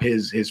opened up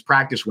his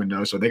practice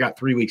window, so they got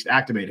 3 weeks to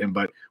activate him.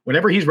 But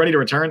whenever he's ready to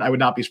return, I would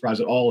not be surprised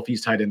at all if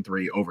he's tight end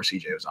 3 over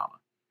CJ Uzomah.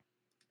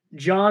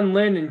 John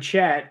Lynn in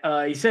chat,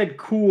 he said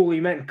cool, he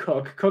meant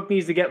Cook. Cook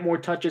needs to get more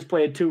touches,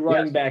 play a 2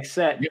 running back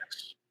set.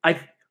 Yes.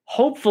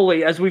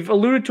 Hopefully, as we've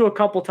alluded to a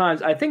couple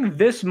times, I think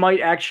this might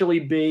actually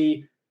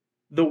be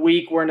the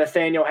week where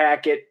Nathaniel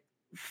Hackett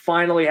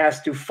finally has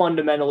to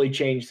fundamentally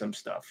change some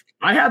stuff.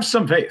 I have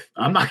some faith.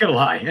 I'm not going to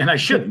lie, and I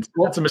shouldn't.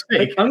 That's a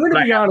mistake. I'm going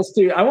to be honest,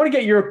 too. I want to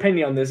get your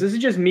opinion on this. This is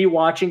just me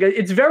watching.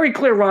 It's very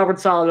clear Robert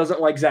Saleh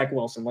doesn't like Zach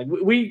Wilson. Like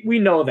we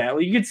know that.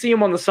 Like, you could see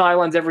him on the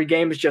sidelines every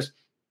game. It's just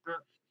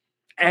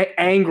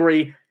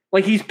angry,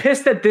 like he's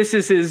pissed that this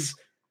is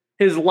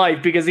his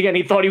life, because again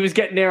he thought he was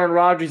getting Aaron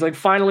Rodgers. He's like,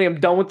 finally I'm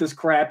done with this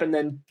crap, and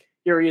then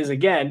here he is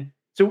again.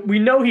 So we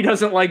know he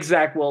doesn't like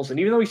Zach Wilson,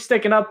 even though he's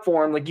sticking up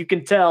for him. Like, you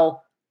can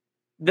tell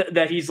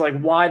that he's like,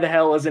 why the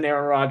hell isn't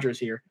Aaron Rodgers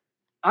here?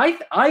 I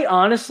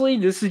honestly,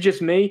 this is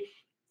just me,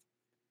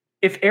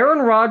 if Aaron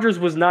Rodgers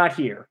was not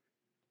here,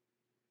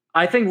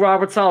 I think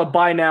Robert Saleh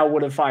by now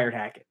would have fired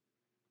Hackett.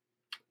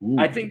 Ooh.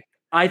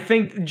 I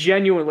think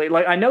genuinely,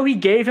 like, I know he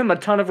gave him a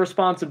ton of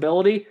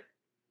responsibility,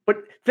 but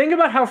think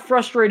about how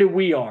frustrated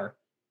we are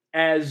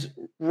as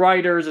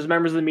writers, as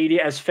members of the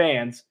media, as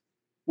fans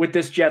with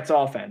this Jets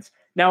offense.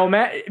 Now,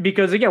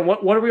 because again,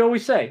 what do we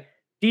always say?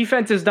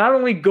 Defense is not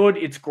only good,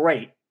 it's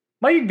great. It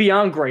might be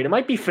beyond great. It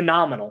might be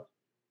phenomenal.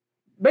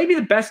 Maybe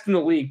the best in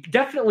the league.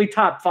 Definitely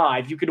top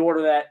 5. You could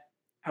order that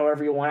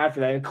however you want after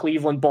that. In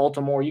Cleveland,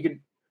 Baltimore, you could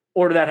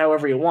order that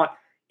however you want.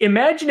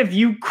 Imagine if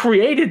you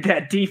created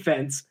that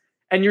defense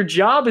and your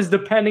job is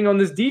depending on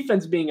this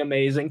defense being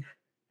amazing,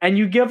 and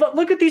you give up.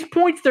 Look at these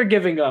points they're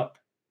giving up.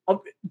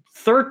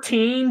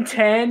 13,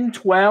 10,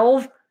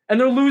 12, and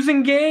they're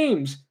losing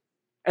games.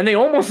 And they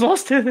almost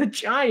lost to the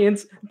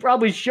Giants.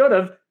 Probably should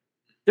have.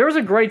 There was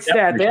a great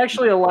stat. They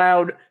actually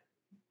allowed,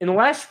 in the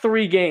last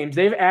 3 games,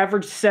 they've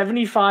averaged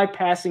 75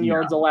 passing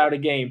yards allowed a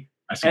game.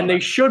 And they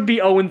should be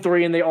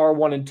 0-3, and they are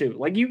 1-2.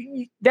 Like,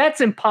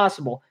 that's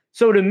impossible.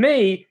 So to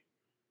me,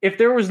 if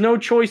there was no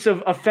choice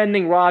of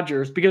offending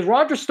Rodgers, because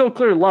Rodgers still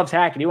clearly loves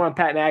Hackett. He went on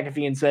Pat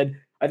McAfee and said,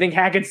 I think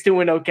Hackett's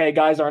doing okay,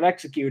 guys aren't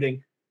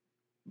executing.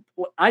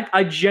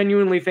 I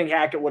genuinely think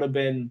Hackett would have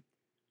been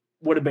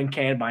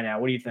canned by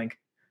now. What do you think?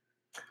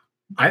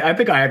 I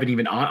think I have an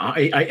even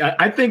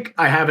I think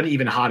I have an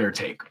even hotter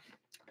take.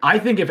 I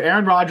think if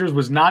Aaron Rodgers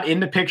was not in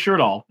the picture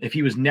at all, if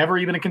he was never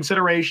even a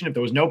consideration, if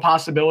there was no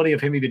possibility of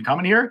him even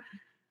coming here,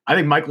 I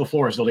think Mike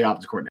LaFleur is still the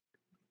offensive coordinator.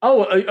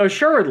 Oh,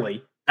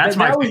 assuredly.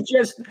 That was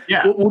just,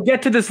 we'll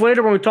get to this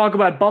later when we talk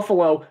about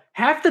Buffalo.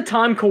 Half the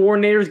time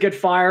coordinators get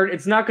fired,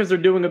 it's not because they're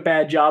doing a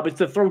bad job. It's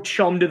to throw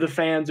chum to the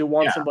fans who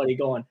want somebody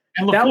going.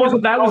 And that was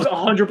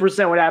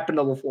 100% what happened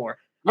to LaFleur.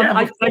 Yeah,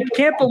 I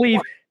can't believe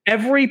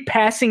every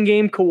passing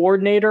game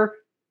coordinator,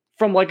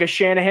 from like a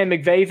Shanahan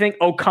McVay thing,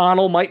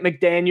 O'Connell, Mike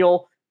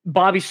McDaniel,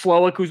 Bobby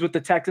Slowick, who's with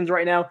the Texans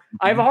right now.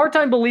 I have a hard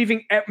time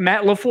believing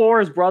Matt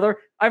LaFleur, his brother.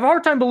 I have a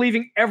hard time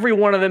believing every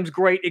one of them's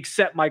great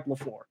except Mike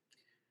LaFleur.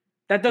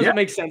 That doesn't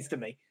make sense to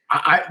me.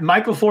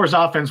 Mike LaFleur's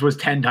offense was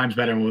 10 times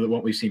better than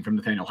what we've seen from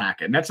Nathaniel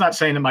Hackett. And that's not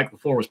saying that Mike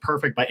LaFleur was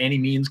perfect by any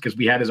means, because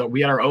we had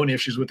our own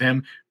issues with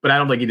him, but I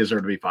don't think he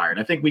deserved to be fired.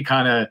 I think we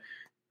kind of,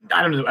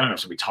 I don't know,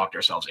 so we talked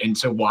ourselves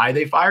into why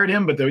they fired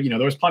him, but there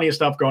was plenty of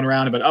stuff going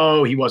around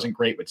about, he wasn't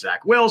great with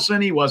Zach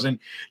Wilson. He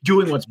wasn't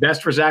doing what's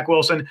best for Zach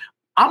Wilson.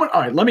 I'm going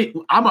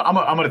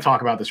to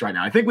talk about this right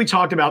now. I think we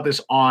talked about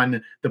this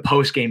on the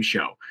post-game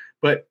show,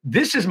 but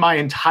this is my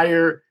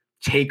entire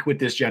take with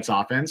this Jets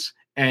offense.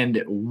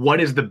 And what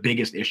is the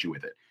biggest issue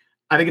with it?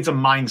 I think it's a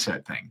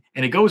mindset thing.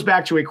 And it goes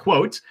back to a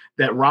quote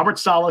that Robert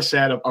Saleh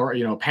said, or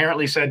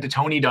apparently said to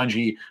Tony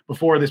Dungy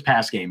before this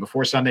past game,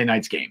 before Sunday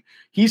night's game.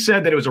 He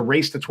said that it was a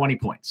race to 20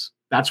 points.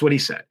 That's what he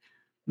said.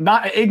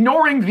 Not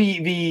ignoring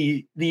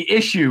the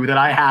issue that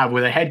I have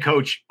with a head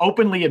coach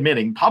publicly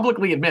admitting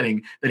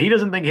that he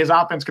doesn't think his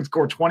offense could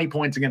score 20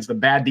 points against a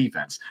bad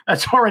defense.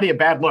 That's already a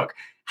bad look.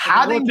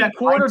 Having that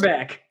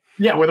quarterback.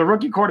 With a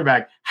rookie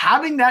quarterback,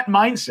 having that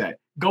mindset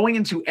going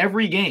into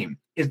every game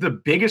is the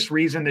biggest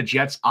reason the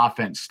Jets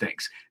offense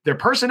stinks. Their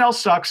personnel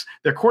sucks.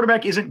 Their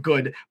quarterback isn't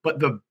good. But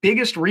the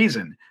biggest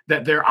reason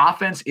that their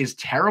offense is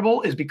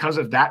terrible is because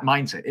of that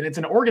mindset. And it's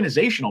an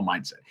organizational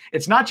mindset.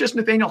 It's not just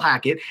Nathaniel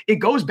Hackett. It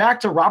goes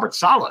back to Robert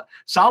Saleh.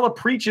 Saleh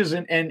preaches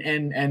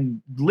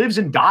and lives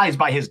and dies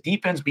by his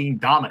defense being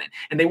dominant.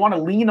 And they want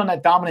to lean on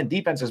that dominant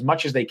defense as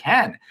much as they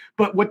can.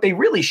 But what they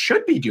really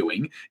should be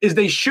doing is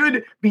they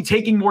should be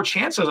taking more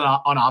chances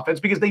on offense,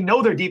 because they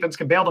know their defense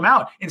can bail them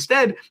out.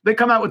 Instead, they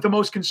come out with the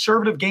most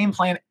conservative game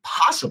plan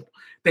possible.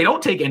 They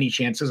don't take any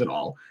chances at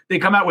all. They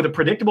come out with a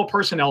predictable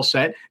personnel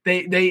set.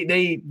 They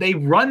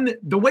run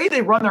the way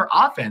they run their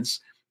offense.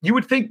 You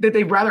would think that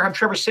they'd rather have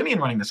Trevor Siemian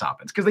running this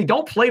offense because they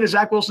don't play to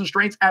Zach Wilson's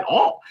strengths at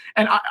all.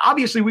 And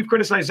obviously, we've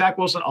criticized Zach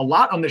Wilson a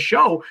lot on the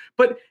show,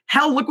 but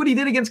hell, look what he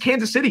did against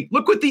Kansas City.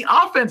 Look what the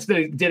offense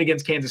did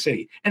against Kansas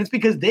City. And it's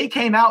because they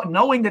came out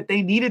knowing that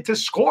they needed to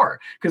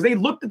score because they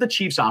looked at the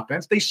Chiefs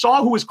offense. They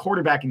saw who was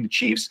quarterbacking the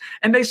Chiefs,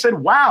 and they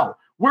said, wow,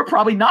 we're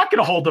probably not going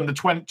to hold them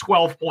to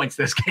 12 points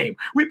this game.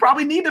 We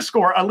probably need to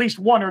score at least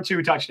 1 or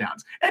 2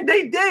 touchdowns. And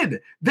they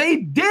did. They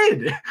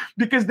did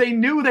because they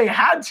knew they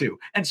had to.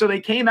 And so they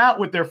came out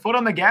with their foot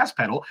on the gas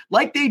pedal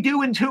like they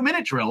do in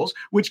 2-minute drills,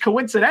 which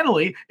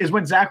coincidentally is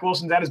when Zach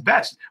Wilson's at his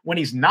best, when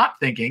he's not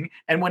thinking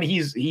and when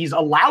he's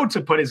allowed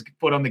to put his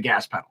foot on the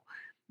gas pedal.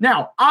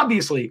 Now,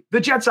 obviously, the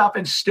Jets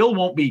offense still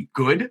won't be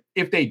good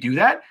if they do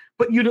that,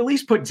 but you'd at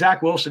least put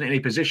Zach Wilson in a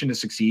position to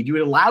succeed. You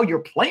would allow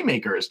your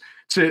playmakers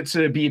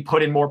to be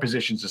put in more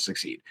positions to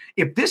succeed.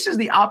 If this is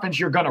the offense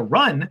you're going to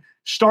run,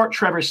 start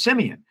Trevor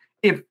Siemian.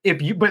 But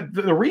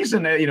the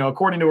reason that,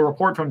 according to a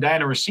report from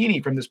Diana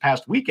Rossini from this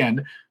past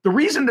weekend, the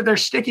reason that they're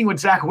sticking with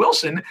Zach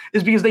Wilson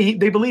is because they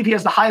believe he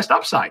has the highest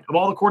upside of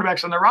all the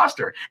quarterbacks on their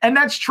roster. And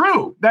that's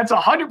true. That's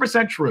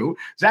 100% true.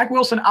 Zach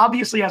Wilson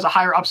obviously has a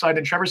higher upside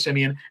than Trevor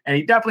Siemian, and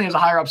he definitely has a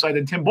higher upside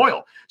than Tim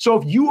Boyle.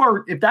 So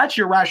if that's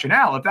your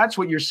rationale, if that's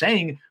what you're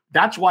saying,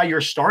 that's why you're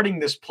starting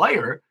this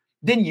player,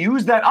 then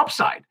use that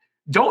upside.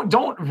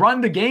 Don't run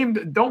the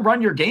game. Don't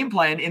run your game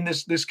plan in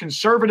this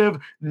conservative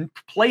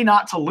play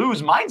not to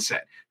lose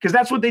mindset, because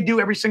that's what they do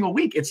every single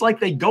week. It's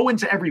like they go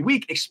into every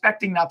week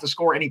expecting not to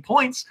score any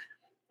points,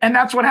 and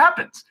that's what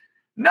happens.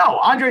 No,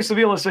 Andre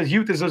Sevilla says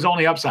youth is his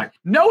only upside.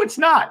 No, it's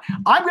not.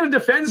 I'm going to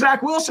defend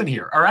Zach Wilson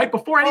here, all right?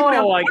 Before anybody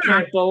else. I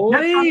can't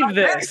believe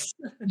this.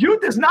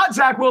 Youth is not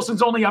Zach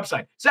Wilson's only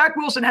upside. Zach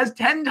Wilson has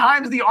 10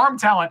 times the arm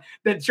talent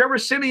that Trevor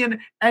Siemian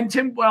and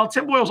Tim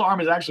Boyle's arm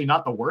is actually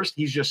not the worst.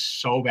 He's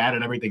just so bad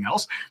at everything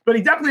else. But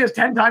he definitely has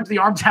 10 times the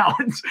arm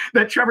talent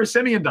that Trevor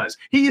Siemian does.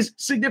 He's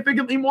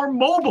significantly more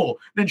mobile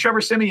than Trevor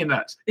Siemian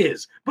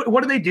is. But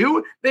what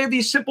do? They have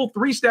these simple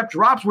 3-step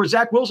drops where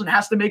Zach Wilson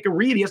has to make a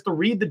read. He has to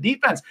read the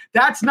defense.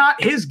 That's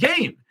not his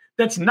game.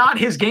 That's not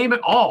his game at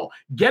all.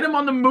 Get him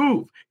on the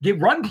move.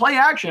 Run play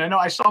action. I know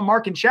I saw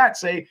Mark in chat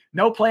say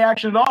no play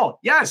action at all.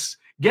 Yes.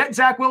 Get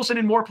Zach Wilson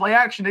in more play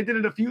action. They did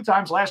it a few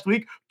times last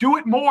week. Do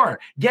it more.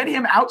 Get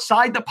him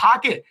outside the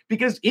pocket,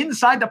 because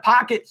inside the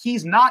pocket,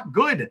 he's not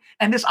good.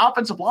 And this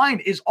offensive line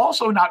is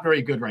also not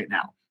very good right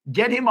now.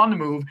 Get him on the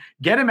move.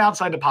 Get him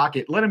outside the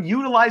pocket. Let him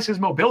utilize his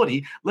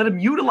mobility. Let him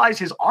utilize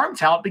his arm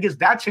talent, because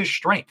that's his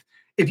strength.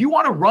 If you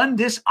want to run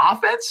this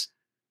offense,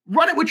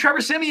 run it with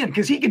Trevor Siemian,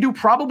 because he can do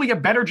probably a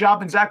better job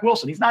than Zach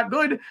Wilson. He's not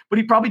good, but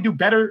he'd probably do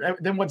better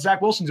than what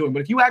Zach Wilson's doing.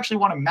 But if you actually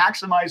want to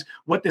maximize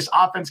what this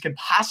offense can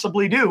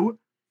possibly do,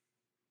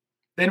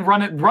 then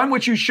run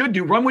what you should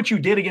do. Run what you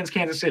did against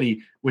Kansas City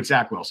with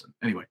Zach Wilson.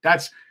 Anyway,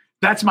 that's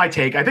my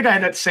take. I think I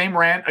had that same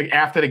rant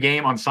after the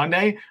game on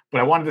Sunday,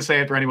 but I wanted to say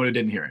it for anyone who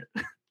didn't hear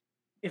it.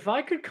 If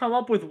I could come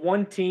up with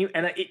one team,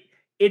 and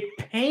it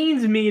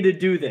pains me to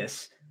do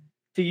this,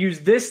 to use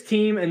this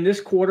team and this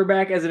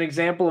quarterback as an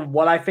example of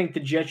what I think the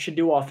Jets should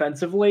do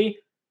offensively,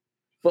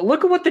 but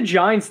look at what the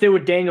Giants did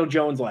with Daniel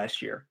Jones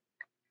last year.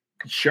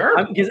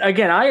 Sure. Because,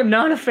 again, I am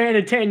not a fan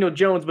of Daniel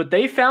Jones, but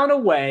they found a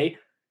way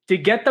to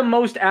get the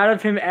most out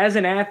of him as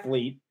an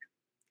athlete,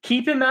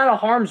 keep him out of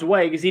harm's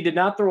way, because he did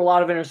not throw a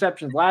lot of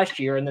interceptions last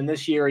year, and then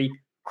this year he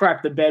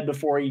crapped the bed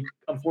before he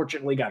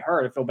unfortunately got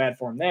hurt. I feel bad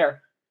for him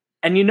there.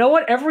 And you know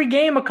what? Every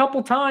game, a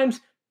couple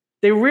times,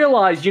 they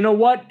realized, you know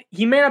what?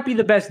 He may not be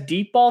the best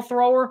deep ball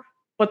thrower,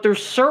 but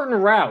there's certain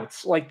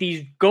routes, like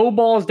these go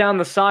balls down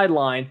the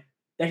sideline,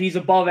 that he's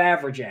above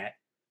average at.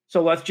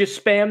 So let's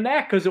just spam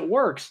that because it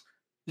works.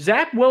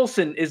 Zach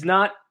Wilson is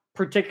not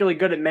particularly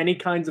good at many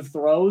kinds of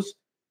throws.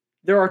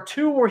 There are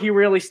two where he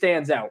really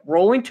stands out.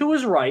 Rolling to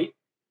his right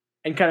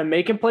and kind of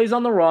making plays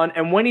on the run,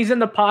 and when he's in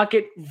the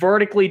pocket,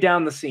 vertically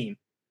down the seam.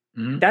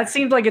 Mm-hmm. That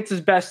seems like it's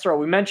his best throw.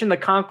 We mentioned the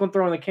Conklin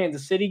throw in the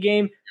Kansas City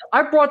game.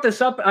 I brought this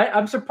up.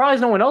 I'm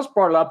surprised no one else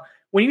brought it up.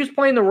 When he was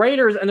playing the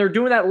Raiders and they're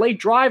doing that late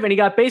drive and he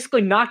got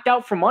basically knocked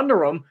out from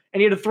under him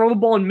and he had to throw the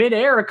ball in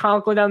midair at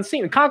Conklin down the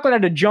seam. And Conklin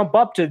had to jump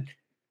up to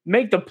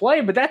make the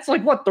play, but that's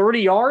like,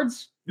 30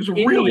 yards in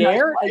really the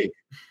air? Nice play.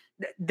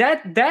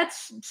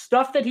 That's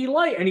stuff that he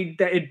liked. And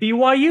at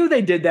BYU,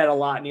 they did that a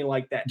lot, and he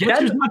liked that.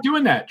 Jets not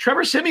doing that.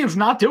 Trevor Siemian's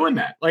not doing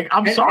that.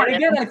 I'm sorry.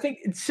 And again, I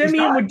think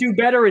Siemian would do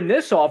better in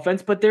this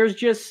offense, but there's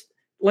just,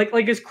 like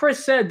as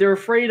Chris said, they're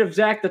afraid of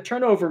Zach, the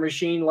turnover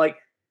machine.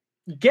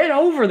 Get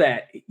over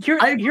that.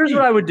 Here's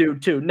what I would do,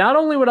 too. Not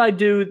only would I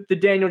do the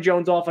Daniel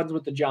Jones offense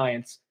with the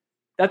Giants,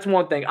 that's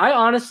one thing. I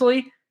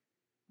honestly,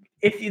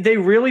 if they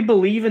really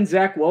believe in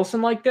Zach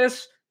Wilson like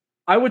this,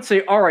 I would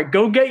say, all right,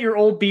 go get your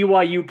old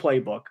BYU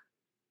playbook.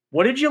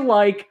 What did you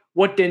like?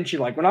 What didn't you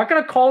like? We're not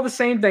going to call the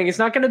same thing. It's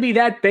not going to be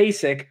that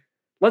basic.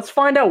 Let's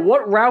find out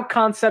what route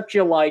concept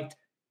you liked,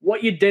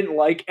 what you didn't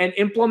like, and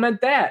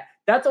implement that.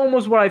 That's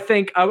almost what I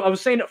think. I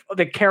was saying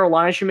that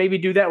Carolina should maybe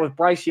do that with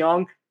Bryce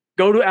Young.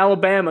 Go to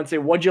Alabama and say,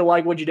 what'd you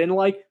like, what you didn't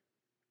like.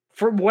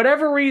 For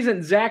whatever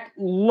reason, Zach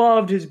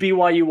loved his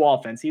BYU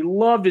offense. He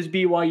loved his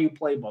BYU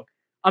playbook.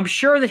 I'm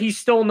sure that he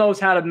still knows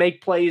how to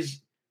make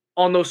plays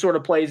on those sort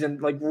of plays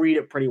and like read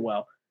it pretty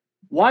well.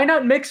 Why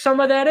not mix some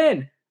of that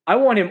in? I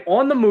want him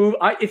on the move.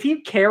 If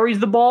he carries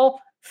the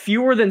ball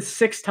fewer than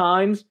 6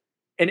 times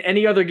in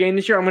any other game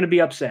this year, I'm going to be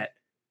upset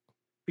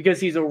because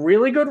he's a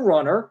really good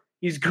runner.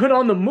 He's good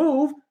on the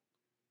move.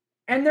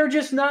 And they're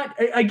just not,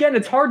 again,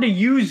 it's hard to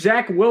use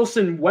Zach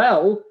Wilson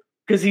well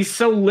because he's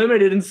so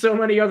limited in so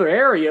many other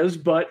areas,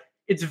 but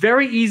it's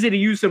very easy to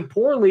use him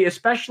poorly,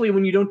 especially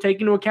when you don't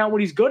take into account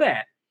what he's good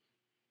at.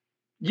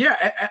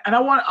 Yeah, and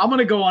I'm going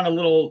to go on a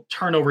little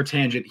turnover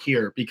tangent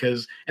here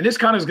because, and this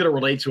kind of is going to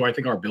relate to, I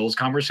think, our Bills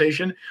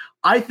conversation.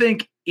 I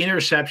think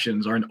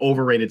interceptions are an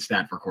overrated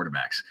stat for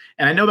quarterbacks.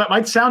 And I know that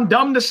might sound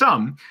dumb to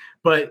some,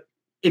 but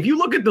if you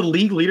look at the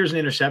league leaders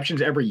in interceptions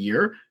every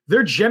year,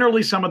 they're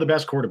generally some of the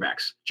best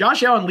quarterbacks.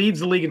 Josh Allen leads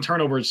the league in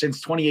turnovers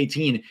since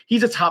 2018.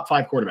 He's a top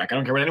 5 quarterback. I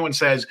don't care what anyone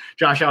says.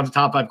 Josh Allen's a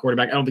top 5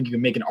 quarterback. I don't think you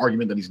can make an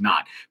argument that he's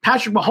not.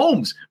 Patrick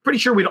Mahomes, pretty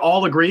sure we'd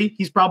all agree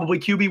he's probably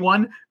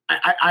QB1.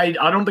 I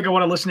don't think I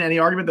want to listen to any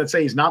argument that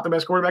say he's not the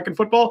best quarterback in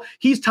football.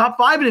 He's top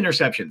 5 in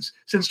interceptions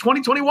since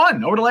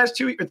 2021. Over the last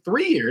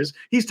 3 years,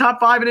 he's top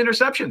 5 in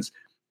interceptions.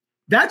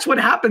 That's what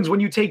happens when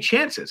you take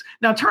chances.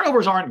 Now,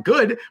 turnovers aren't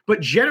good,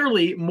 but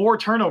generally more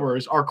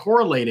turnovers are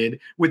correlated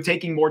with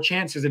taking more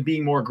chances and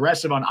being more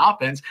aggressive on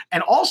offense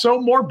and also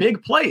more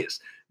big plays.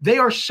 They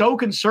are so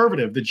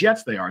conservative, the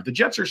Jets are. The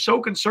Jets are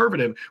so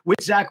conservative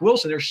with Zach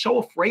Wilson. They're so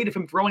afraid of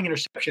him throwing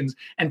interceptions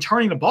and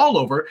turning the ball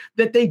over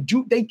that they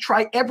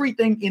try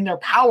everything in their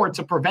power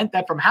to prevent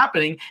that from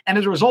happening. And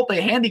as a result, they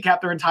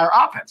handicap their entire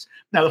offense.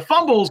 Now, the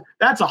fumbles,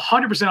 that's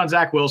 100% on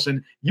Zach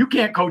Wilson. You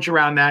can't coach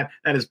around that.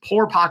 That is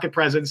poor pocket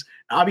presence.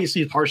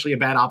 Obviously, it's partially a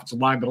bad offensive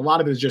line, but a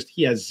lot of it is just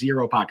he has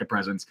zero pocket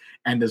presence,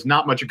 and there's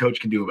not much a coach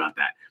can do about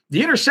that.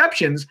 The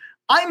interceptions,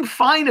 I'm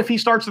fine if he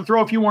starts to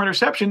throw a few more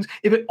interceptions,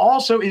 if it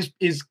also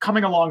is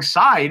coming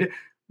alongside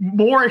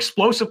more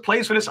explosive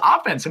plays for this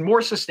offense and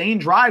more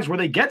sustained drives where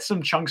they get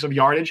some chunks of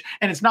yardage,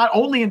 and it's not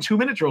only in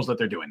 2-minute drills that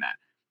they're doing that.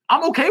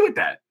 I'm okay with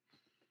that.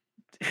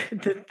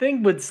 The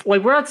thing with,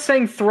 like, we're not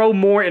saying throw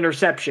more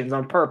interceptions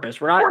on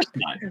purpose.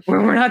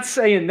 We're not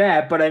saying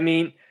that, but I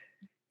mean,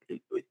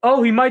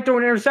 he might throw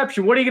an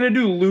interception. What are you going to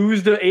do?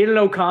 Lose to Aiden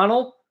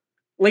O'Connell?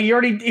 Like,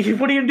 what are you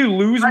going to do?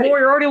 Lose more?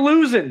 You're already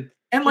losing.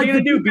 And what are you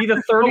going to do? Be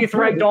the 30th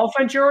ranked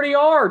offense? You already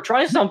are.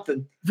 Try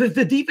something. The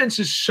defense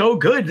is so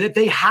good that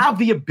they have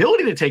the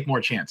ability to take more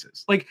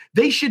chances. Like,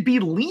 they should be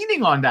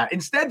leaning on that.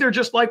 Instead, they're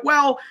just like,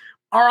 well,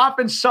 our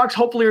offense sucks.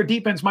 Hopefully our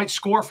defense might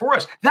score for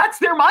us. That's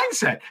their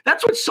mindset.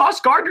 That's what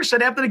Sauce Gardner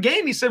said after the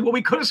game. He said, well,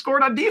 we could have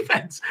scored on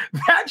defense.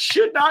 That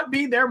should not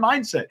be their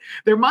mindset.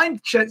 Their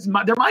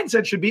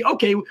mindset should be,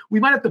 okay,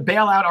 we might have to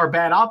bail out our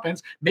bad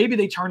offense. Maybe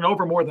they turn it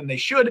over more than they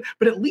should,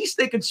 but at least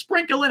they could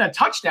sprinkle in a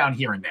touchdown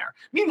here and there.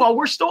 Meanwhile,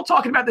 we're still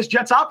talking about this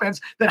Jets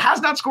offense that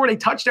has not scored a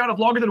touchdown of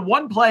longer than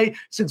one play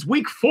since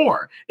week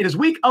 4. It is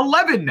week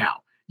 11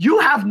 now. You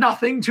have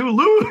nothing to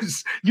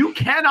lose. You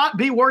cannot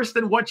be worse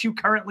than what you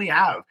currently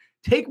have.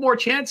 Take more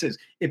chances.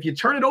 If you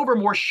turn it over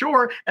more,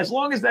 sure, as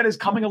long as that is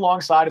coming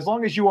alongside, as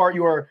long as you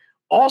are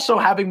also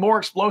having more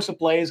explosive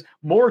plays,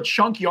 more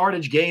chunk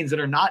yardage gains that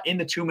are not in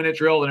the 2-minute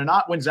drill, that are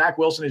not when Zach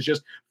Wilson is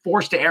just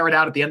forced to air it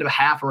out at the end of a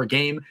half or a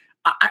game.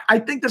 I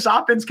think this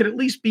offense can at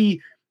least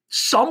be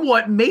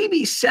somewhat,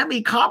 maybe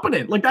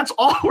semi-competent. Like, that's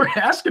all we're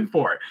asking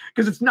for,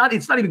 because it's not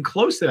even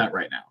close to that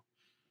right now.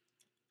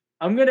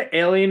 I'm going to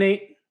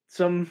alienate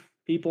some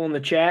people in the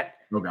chat.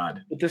 Oh,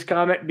 God. With this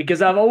comment,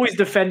 because I've always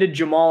defended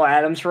Jamal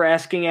Adams for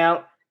asking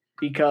out,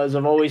 because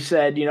I've always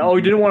said, he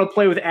didn't want to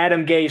play with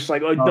Adam Gase.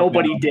 Like,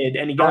 nobody did,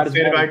 and he got his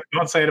money.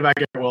 Don't say it about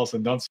Garrett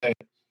Wilson. Don't say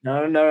it.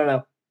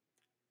 No.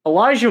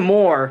 Elijah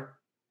Moore,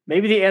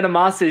 maybe the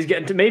animosity is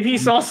getting to – maybe he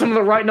saw some of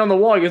the writing on the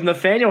wall. He goes,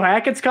 Nathaniel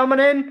Hackett's coming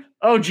in?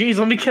 Oh, geez,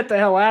 let me get the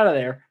hell out of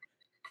there.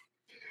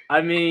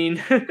 I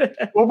mean –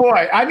 well,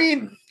 boy, I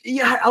mean –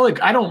 yeah,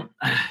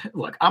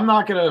 I'm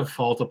not going to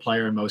fault a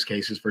player in most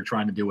cases for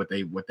trying to do what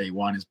they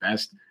want is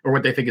best, or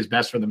what they think is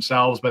best for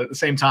themselves. But at the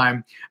same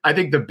time, I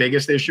think the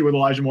biggest issue with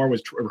Elijah Moore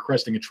was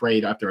requesting a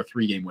trade after a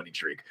 3-game winning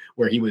streak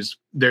where he was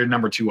their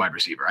number 2 wide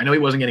receiver. I know he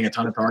wasn't getting a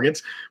ton of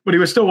targets, but he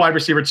was still wide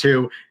receiver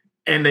 2,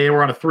 and they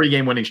were on a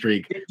 3-game winning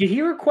streak. Did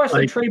he request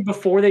a trade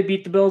before they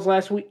beat the Bills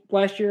last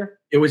year?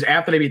 It was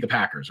after they beat the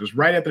Packers. It was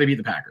right after they beat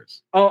the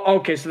Packers. Oh,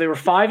 okay. So they were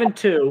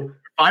 5-2.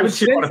 So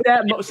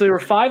they were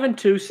 5-2,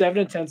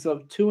 7-10, so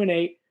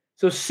 2-8.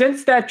 So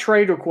since that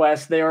trade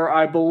request, they are,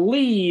 I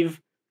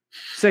believe,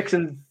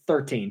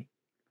 6-13.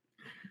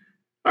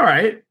 All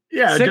right,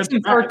 yeah,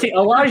 6-13.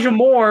 Elijah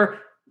Moore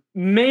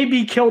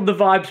maybe killed the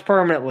vibes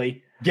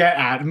permanently. Get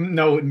out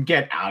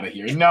of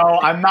here. No,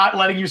 I'm not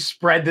letting you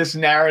spread this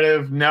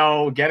narrative.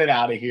 No, get it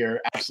out of here.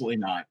 Absolutely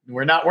not.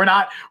 We're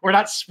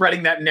not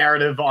spreading that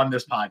narrative on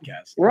this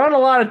podcast. We're on a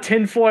lot of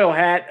tinfoil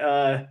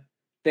hat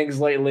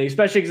things lately,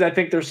 especially because I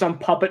think there's some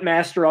puppet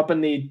master up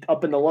in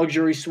the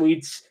luxury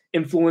suites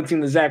influencing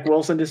the Zach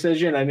Wilson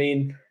decision. I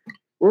mean,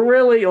 We're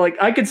really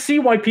I could see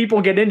why people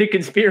get into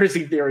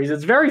conspiracy theories.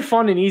 It's very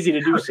fun and easy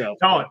to do so.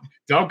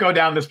 Don't go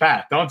down this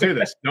path. Don't do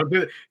this. Don't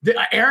do it.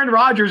 Aaron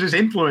Rodgers is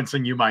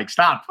influencing you, Mike.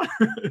 Stop.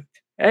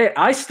 Hey,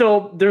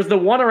 there's the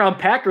one around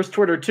Packers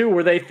Twitter too,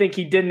 where they think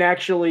they didn't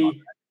actually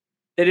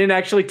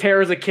tear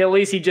his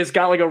Achilles. He just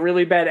got a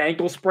really bad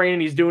ankle sprain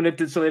and he's doing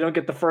it so they don't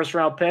get the first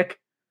round pick.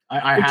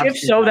 If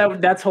so,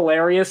 that's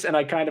hilarious, and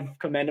I kind of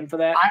commend him for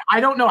that. I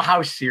don't know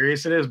how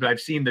serious it is, but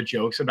I've seen the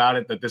jokes about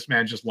it that this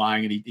man's just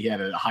lying and he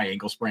had a high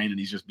ankle sprain and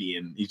he's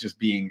just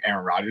being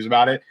Aaron Rodgers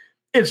about it.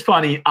 It's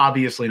funny,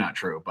 obviously not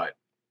true, but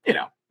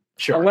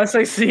sure. Unless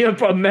I see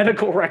a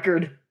medical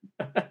record.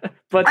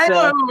 But I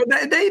know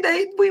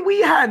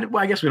we had.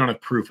 Well, I guess we don't have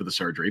proof of the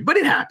surgery, but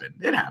it happened.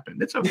 It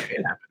happened. It's okay.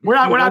 It happened. We're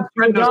not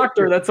a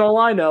doctor. That's all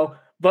I know.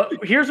 But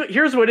here's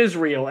what is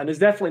real and is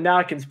definitely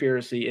not a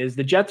conspiracy: is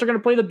the Jets are going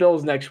to play the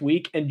Bills next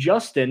week, and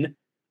Justin,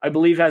 I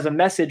believe, has a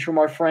message from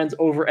our friends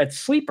over at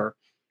Sleeper.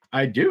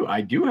 I do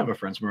have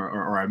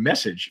a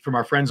message from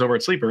our friends over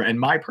at Sleeper and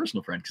my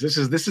personal friend,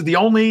 because this is the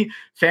only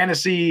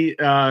fantasy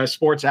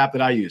sports app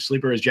that I use.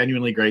 Sleeper is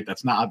genuinely great. They're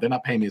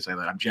not paying me to say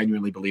that. I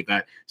genuinely believe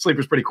that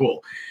Sleeper's pretty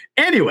cool.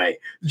 Anyway,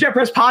 the Jet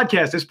Press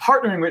Podcast is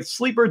partnering with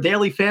Sleeper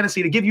Daily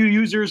Fantasy to give new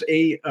users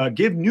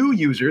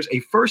a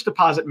first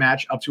deposit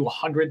match up to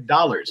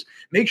 $100.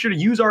 Make sure to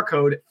use our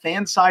code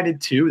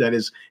FANSIDED2, that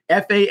is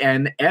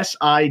FANSIDED,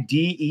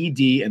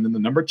 and then the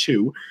number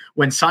 2,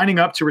 when signing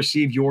up to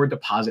receive your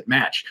deposit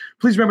match.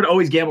 Please remember to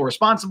always gamble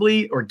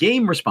responsibly or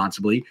game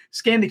responsibly.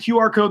 Scan the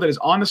QR code that is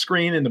on the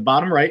screen in the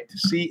bottom right to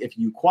see if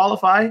you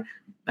qualify.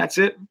 That's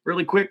it.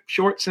 Really quick,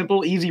 short,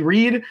 simple, easy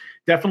read.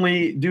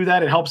 Definitely do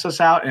that. It helps us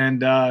out,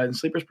 and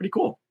Sleeper's pretty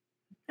cool.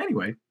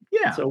 Anyway,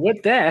 yeah. So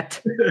with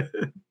that,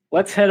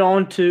 let's head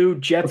on to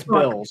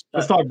Jets-Bills.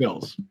 Let's talk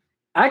Bills.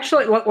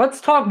 Actually,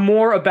 let's talk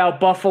more about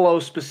Buffalo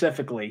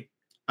specifically.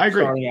 I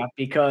agree. Starting out,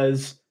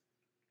 because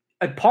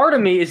a part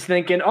of me is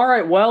thinking, all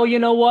right, well, you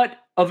know what?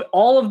 Of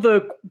all of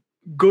the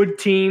good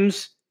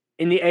teams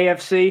in the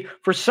AFC,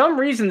 for some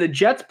reason, the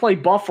Jets play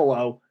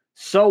Buffalo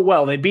so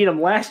well. They beat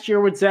them last year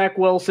with Zach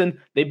Wilson.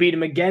 They beat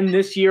him again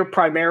this year,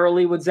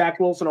 primarily with Zach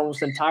Wilson,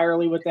 almost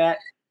entirely with that.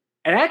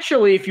 And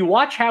actually, if you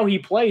watch how he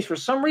plays, for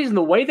some reason,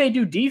 the way they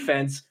do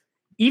defense,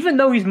 even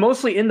though he's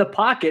mostly in the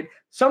pocket,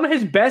 some of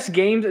his best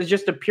games as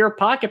just a pure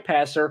pocket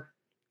passer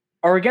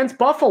are against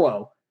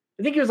Buffalo.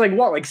 I think he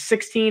was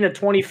 16 to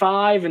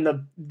 25 in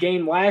the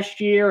game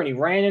last year, and he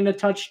ran in a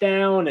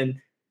touchdown. And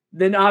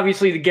then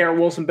obviously the Garrett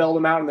Wilson bailed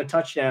him out in the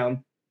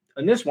touchdown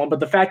in this one.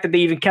 But the fact that they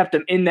even kept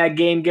him in that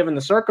game, given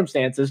the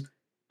circumstances,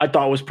 I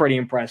thought was pretty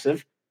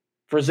impressive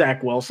for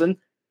Zach Wilson.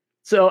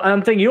 So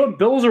I'm thinking,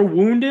 Bills are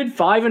wounded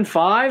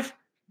 5-5.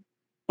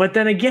 But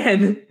then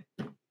again,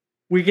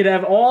 we could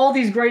have all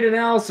these great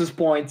analysis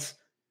points.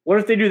 What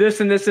if they do this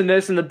and this and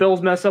this, and the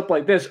Bills mess up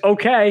like this?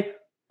 Okay.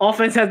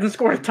 Offense hasn't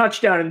scored a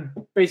touchdown in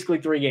basically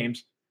 3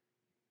 games.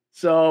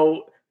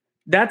 So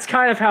that's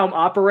kind of how I'm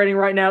operating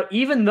right now,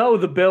 even though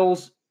the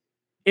Bills,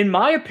 in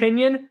my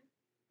opinion,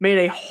 made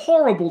a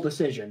horrible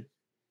decision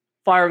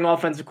firing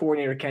offensive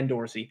coordinator Ken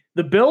Dorsey.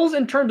 The Bills,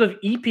 in terms of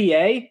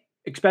EPA,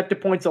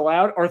 expected points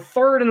allowed, are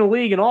 3rd in the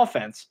league in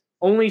offense.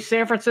 Only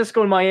San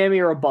Francisco and Miami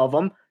are above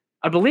them.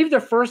 I believe they're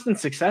 1st in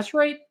success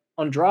rate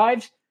on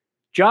drives.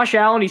 Josh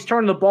Allen, he's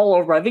turning the ball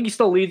over. I think he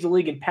still leads the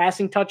league in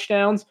passing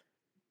touchdowns.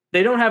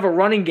 They don't have a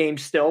running game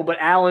still, but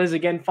Allen is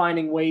again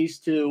finding ways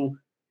to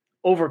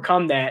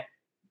overcome that.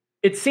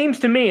 It seems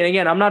to me, and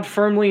again, I'm not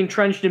firmly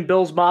entrenched in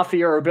Bills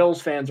Mafia or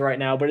Bills fans right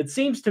now, but it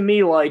seems to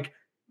me like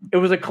it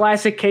was a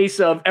classic case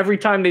of every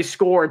time they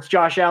score, it's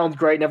Josh Allen's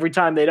great, and every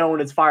time they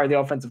don't, it's fire the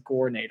offensive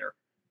coordinator.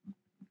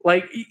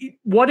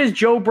 What is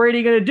Joe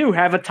Brady going to do?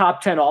 Have a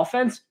top 10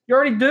 offense? You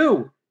already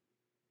do.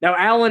 Now,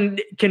 Allen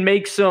can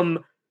make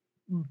some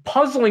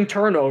puzzling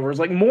turnovers,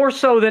 more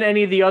so than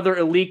any of the other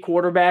elite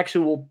quarterbacks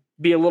who will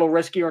be a little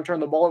riskier and turn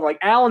the ball over.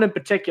 Allen in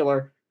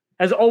particular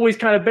has always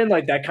kind of been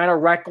like that, kind of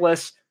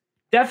reckless,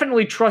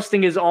 definitely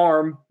trusting his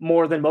arm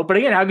more than most. But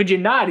again, how could you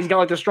not? He's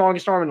got the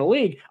strongest arm in the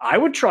league. I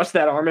would trust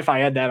that arm if I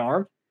had that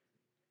arm.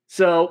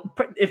 So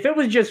if it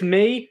was just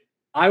me,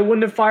 I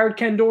wouldn't have fired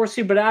Ken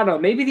Dorsey, but I don't know.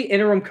 Maybe the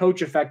interim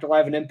coach effect will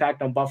have an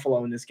impact on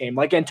Buffalo in this game,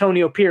 like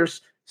Antonio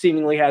Pierce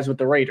seemingly has with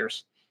the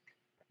Raiders.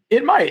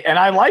 It might. And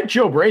I like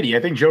Joe Brady. I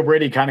think Joe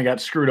Brady kind of got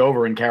screwed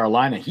over in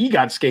Carolina. He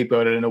got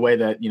scapegoated in a way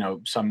that,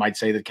 some might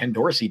say that Ken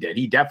Dorsey did.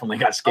 He definitely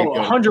got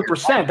scapegoated.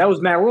 100%. That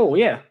was Matt Rule.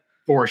 Yeah.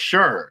 For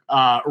sure.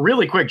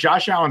 Really quick,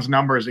 Josh Allen's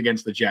numbers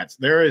against the Jets.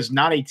 There is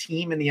not a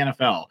team in the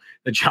NFL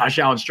that Josh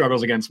Allen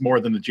struggles against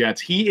more than the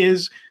Jets.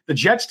 The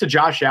Jets to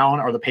Josh Allen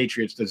are the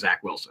Patriots to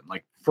Zach Wilson,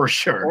 for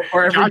sure.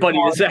 Or everybody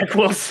to Zach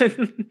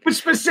Wilson. But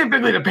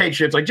specifically the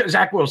Patriots.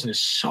 Zach Wilson is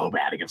so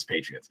bad against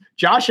Patriots.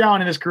 Josh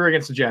Allen in his career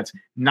against the Jets,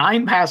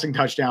 9 passing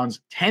touchdowns,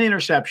 10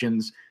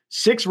 interceptions,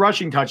 6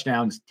 rushing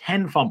touchdowns,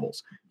 10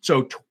 fumbles.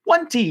 So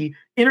 20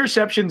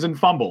 interceptions and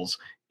fumbles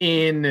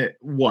in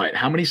what?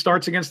 How many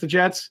starts against the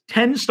Jets?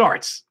 10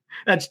 starts.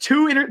 That's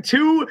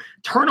two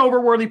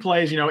turnover-worthy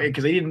plays,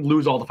 because they didn't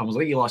lose all the fumbles. I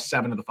think he lost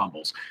 7 of the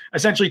fumbles.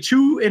 Essentially,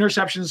 2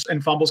 interceptions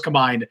and fumbles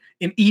combined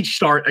in each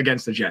start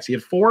against the Jets. He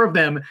had 4 of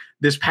them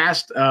this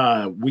past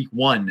week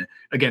 1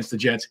 against the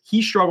Jets.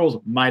 He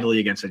struggles mightily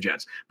against the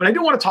Jets. But I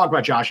do want to talk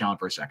about Josh Allen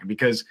for a second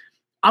because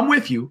I'm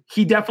with you.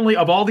 He definitely,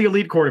 of all the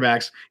elite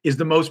quarterbacks, is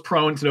the most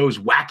prone to those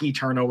wacky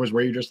turnovers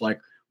where you're just like,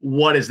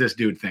 what is this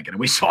dude thinking? And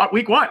we saw it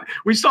week 1.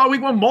 We saw it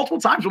week 1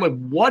 multiple times. We're like,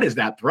 what is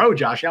that throw,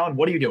 Josh Allen?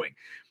 What are you doing?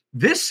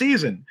 This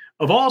season,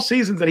 of all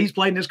seasons that he's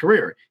played in his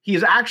career, he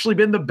has actually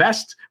been the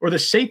best or the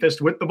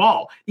safest with the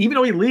ball. Even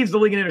though he leads the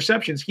league in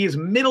interceptions, he is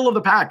middle of the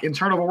pack in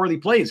turnover-worthy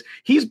plays.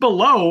 He's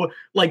below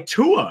like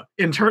Tua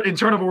in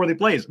turnover-worthy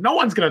plays. No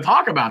one's going to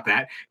talk about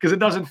that because it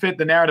doesn't fit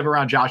the narrative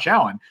around Josh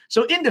Allen.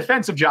 So in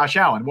defense of Josh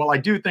Allen, while I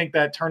do think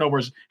that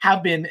turnovers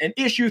have been an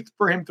issue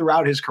for him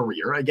throughout his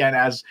career, again,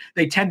 as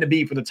they tend to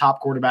be for the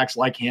top quarterbacks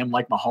like him,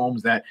 like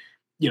Mahomes, that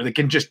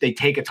they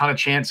take a ton of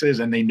chances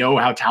and they know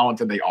how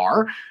talented they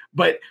are.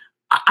 But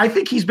I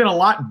think he's been a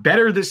lot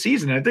better this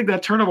season. And I think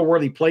that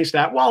turnover-worthy play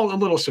stat, while a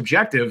little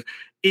subjective,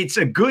 it's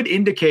a good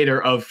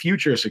indicator of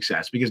future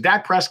success because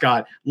Dak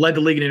Prescott led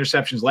the league in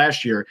interceptions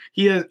last year.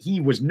 He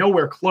was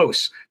nowhere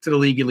close to the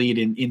league lead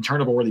in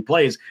turnover-worthy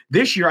plays.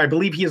 This year, I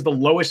believe he has the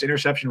lowest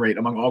interception rate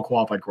among all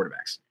qualified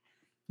quarterbacks.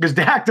 Because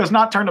Dak does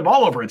not turn the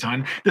ball over a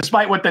ton,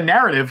 despite what the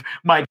narrative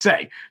might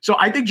say. So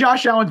I think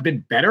Josh Allen's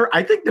been better.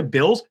 I think the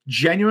Bills,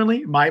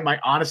 genuinely, my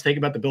honest take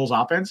about the Bills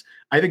offense,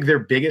 I think their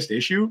biggest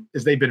issue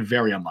is they've been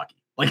very unlucky.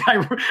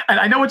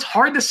 I know it's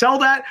hard to sell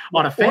that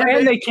on a fan base.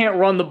 And they can't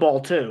run the ball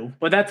too,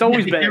 but that's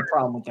always been a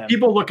problem with them.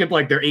 People look at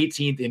their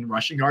 18th in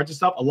rushing yards and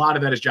stuff. A lot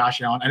of that is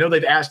Josh Allen. I know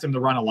they've asked him to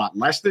run a lot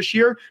less this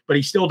year, but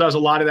he still does a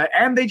lot of that.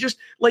 And they just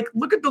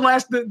look at the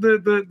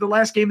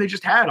last game they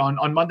just had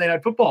on Monday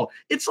Night Football.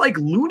 It's like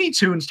Looney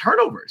Tunes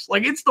turnovers.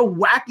 It's the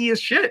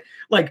wackiest shit.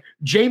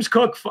 James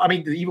Cook. I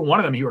mean, even one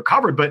of them he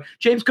recovered, but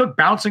James Cook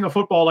bouncing a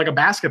football like a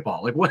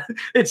basketball. What?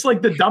 It's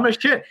like the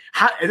dumbest shit.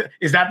 How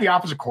is that the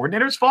offensive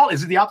coordinator's fault?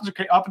 Is it the offensive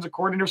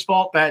coordinator's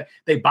fault that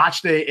they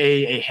botched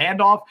a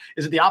handoff?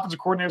 Is it the offensive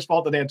coordinator's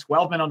fault that they had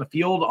 12 men on the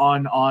field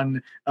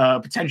on a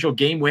potential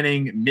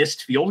game-winning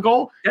missed field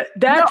goal?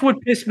 That's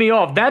what pissed me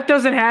off. That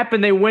doesn't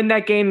happen. They win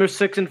that game. They're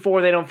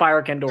 6-4. They don't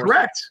fire Ken Dorsey.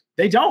 Correct.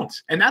 They don't.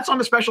 And that's on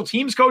the special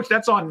teams coach.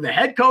 That's on the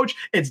head coach.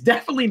 It's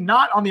definitely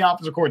not on the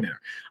offensive coordinator.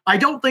 I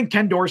don't think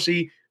Ken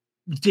Dorsey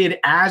did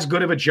as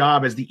good of a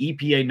job as the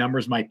EPA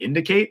numbers might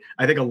indicate.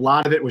 I think a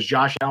lot of it was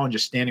Josh Allen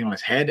just standing on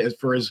his head. As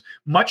for as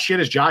much shit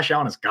as Josh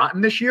Allen has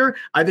gotten this year,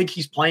 I think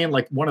he's playing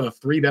like one of the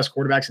 3 best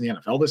quarterbacks in the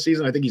NFL this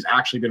season. I think he's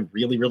actually been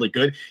really, really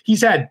good.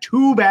 He's had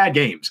 2 bad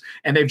games,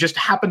 and they've just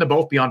happened to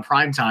both be on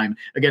prime time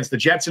against the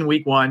Jets in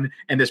week 1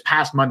 and this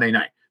past Monday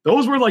night.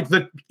 Those were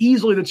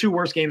easily the 2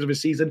 worst games of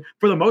his season.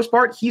 For the most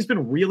part, he's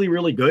been really,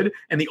 really good.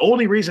 And the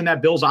only reason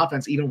that Bills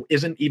offense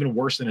isn't even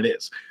worse than it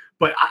is.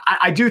 But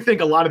I do think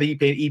a lot of the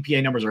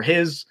EPA numbers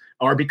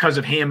are because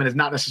of him, and it's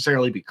not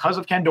necessarily because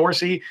of Ken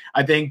Dorsey.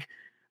 I think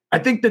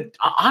that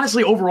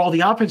honestly, overall, the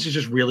offense is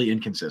just really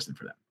inconsistent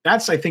for them.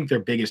 That's, I think, their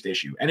biggest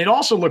issue. And it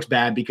also looks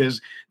bad because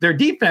their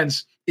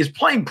defense is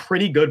playing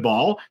pretty good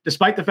ball,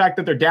 despite the fact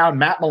that they're down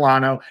Matt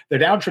Milano, they're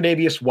down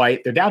Tre'Davious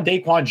White, they're down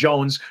Daquan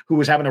Jones, who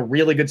was having a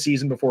really good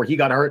season before he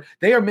got hurt.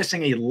 They are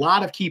missing a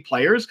lot of key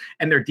players,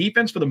 and their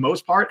defense, for the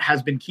most part,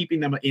 has been keeping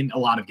them in a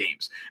lot of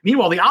games.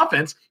 Meanwhile, the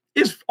offense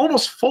is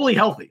almost fully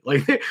healthy.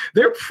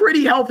 They're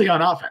pretty healthy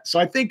on offense. So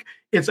I think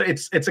it's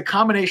a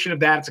combination of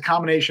that. It's a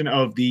combination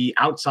of the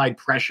outside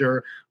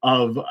pressure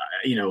of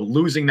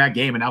losing that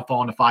game and now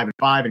falling to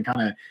 5-5 and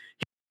kind of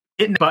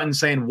hitting the button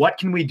saying, what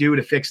can we do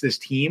to fix this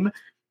team?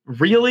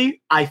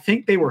 Really, I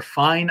think they were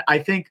fine. I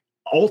think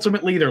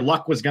ultimately their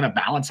luck was going to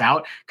balance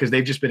out because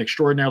they've just been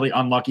extraordinarily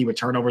unlucky with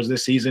turnovers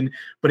this season.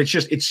 But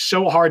it's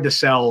so hard to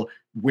sell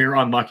we're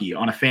unlucky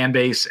on a fan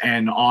base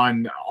and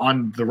on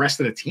the rest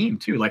of the team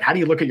too. How do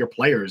you look at your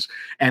players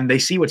and they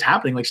see what's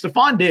happening? Like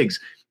Stephon Diggs.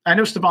 I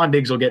know Stephon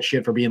Diggs will get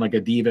shit for being like a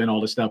diva and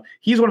all this stuff.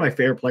 He's one of my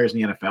favorite players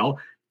in the NFL.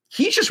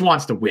 He just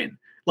wants to win.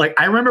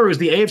 I remember it was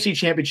the AFC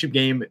Championship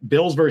game,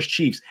 Bills versus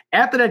Chiefs.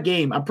 After that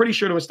game, I'm pretty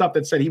sure there was stuff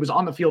that said he was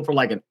on the field for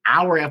an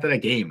hour after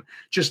that game,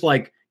 just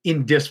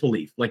in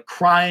disbelief,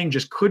 crying,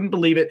 just couldn't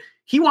believe it.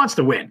 He wants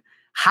to win.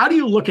 How do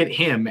you look at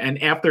him?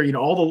 And after,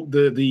 all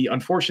the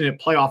unfortunate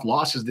playoff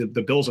losses the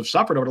Bills have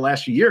suffered over the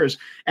last few years,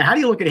 and how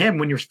do you look at him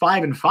when you're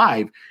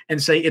 5-5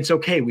 and say, it's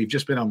okay, we've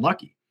just been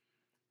unlucky?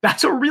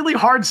 That's a really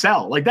hard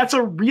sell. That's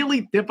a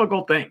really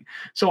difficult thing.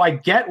 So I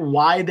get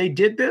why they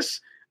did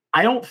this.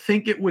 I don't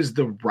think it was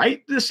the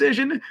right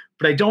decision,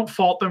 but I don't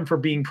fault them for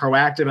being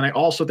proactive. And I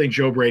also think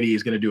Joe Brady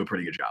is going to do a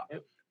pretty good job.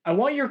 I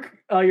want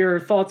your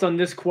thoughts on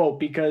this quote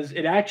because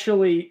it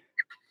actually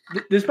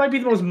 – this might be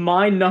the most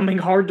mind-numbing,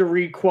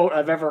 hard-to-read quote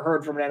I've ever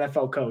heard from an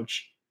NFL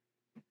coach.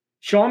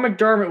 Sean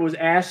McDermott was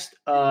asked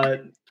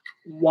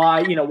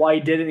why he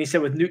did it, and he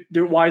said,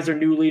 why is there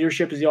new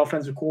leadership as the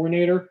offensive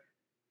coordinator?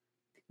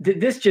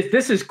 This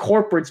is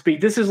corporate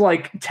speak. This is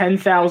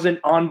 10,000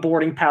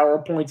 onboarding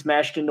PowerPoints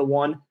mashed into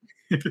one.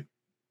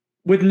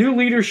 With new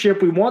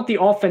leadership, we want the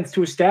offense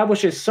to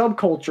establish a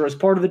subculture as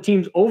part of the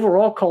team's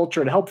overall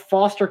culture to help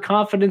foster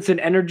confidence and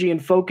energy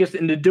and focus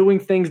into doing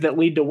things that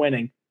lead to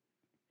winning.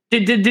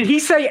 Did he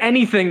say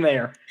anything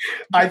there?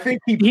 I think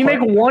he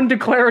make one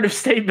declarative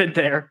statement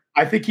there.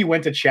 I think he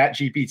went to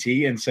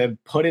ChatGPT and said,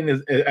 put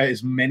in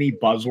as many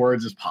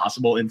buzzwords as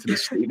possible into the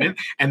statement,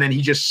 and then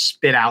he just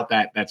spit out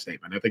that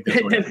statement. I think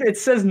that's what it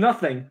says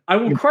nothing. I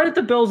will credit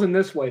the Bills in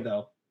this way,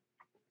 though.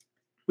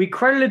 We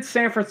credited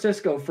San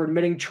Francisco for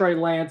admitting Trey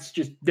Lance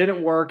just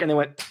didn't work, and they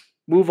went,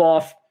 move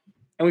off.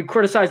 And we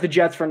criticized the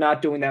Jets for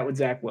not doing that with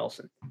Zach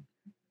Wilson.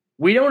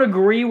 We don't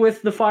agree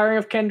with the firing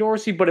of Ken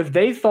Dorsey, but if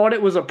they thought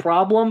it was a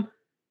problem,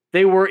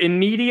 they were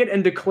immediate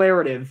and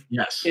declarative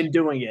in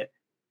doing it.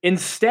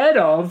 Instead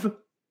of,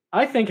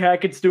 I think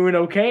Hackett's doing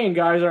okay and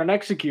guys aren't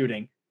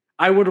executing.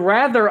 I would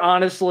rather,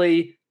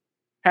 honestly,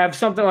 have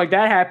something like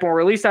that happen, or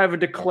at least have a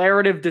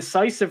declarative,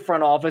 decisive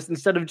front office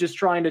instead of just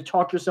trying to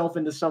talk yourself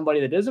into somebody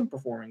that isn't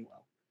performing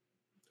well.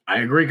 I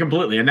agree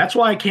completely. And that's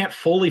why I can't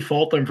fully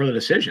fault them for the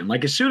decision.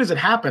 Like, as soon as it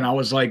happened, I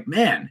was like,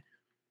 man,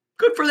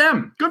 good for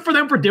them. Good for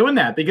them for doing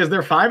that, because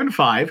they're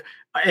 5-5.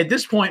 At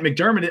this point,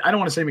 McDermott, I don't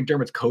want to say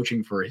McDermott's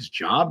coaching for his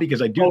job, because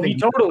I do think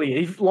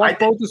he lost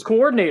both his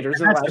coordinators.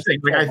 That's the thing.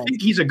 Like, I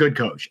think he's a good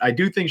coach. I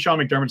do think Sean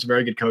McDermott's a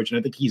very good coach, and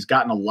I think he's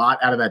gotten a lot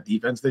out of that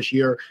defense this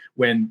year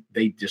when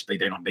they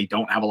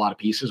don't have a lot of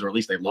pieces, or at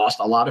least they lost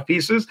a lot of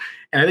pieces.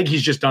 And I think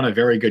he's just done a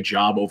very good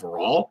job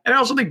overall. And I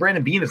also think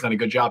Brandon Beane has done a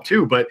good job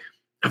too. But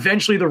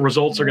eventually, the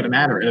results are going to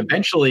matter, and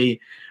eventually.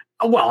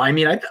 Well, I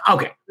mean,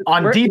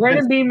 on defense,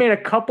 Brandon Beane made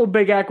a couple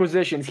big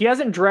acquisitions. He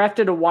hasn't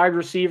drafted a wide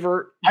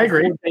receiver. I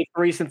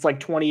agree. Since like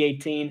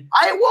 2018.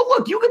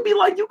 Look, you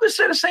could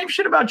say the same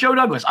shit about Joe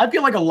Douglas. I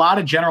feel like a lot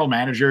of general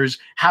managers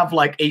have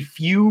like a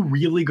few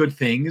really good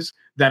things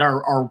that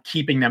are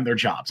keeping them their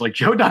jobs. Like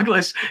Joe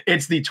Douglas,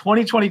 it's the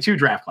 2022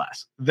 draft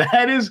class.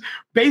 That is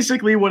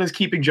basically what is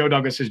keeping Joe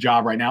Douglas his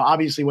job right now.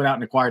 Obviously, went out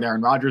and acquired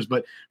Aaron Rodgers,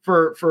 but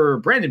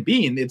for Brandon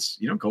Beane, it's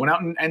going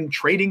out and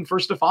trading for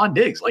Stephon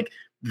Diggs. Like,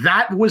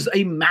 that was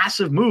a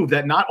massive move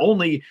that not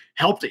only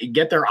helped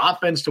get their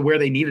offense to where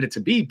they needed it to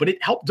be, but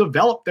it helped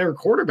develop their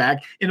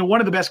quarterback into one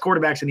of the best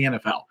quarterbacks in the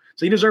NFL.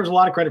 So he deserves a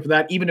lot of credit for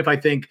that, even if I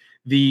think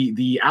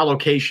the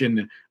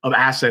allocation of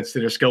assets to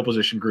their skill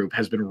position group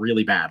has been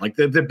really bad. Like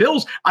the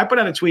Bills, I put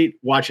out a tweet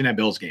watching that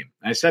Bills game.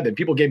 I said that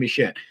people gave me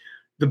shit.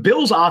 The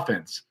Bills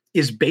offense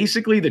is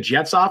basically the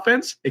Jets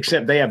offense,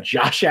 except they have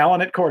Josh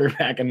Allen at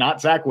quarterback and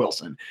not Zach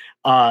Wilson.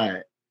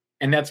 And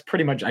that's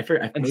pretty much, and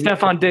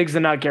Stephon Diggs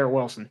and not Garrett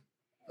Wilson.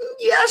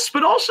 Yes,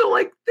 but also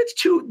like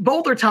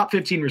both are top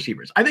 15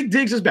 receivers. I think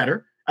Diggs is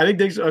better. I think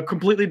Diggs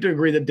completely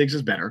agree that Diggs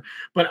is better,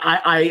 but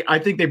I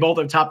think they both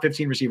have top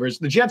 15 receivers.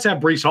 The Jets have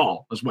Breece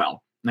Hall as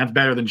well, and that's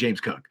better than James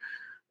Cook.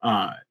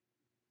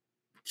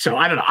 So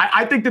I don't know.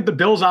 I think that the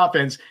Bills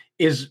offense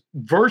is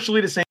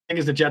virtually the same thing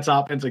as the Jets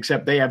offense,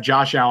 except they have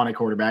Josh Allen at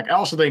quarterback. I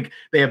also think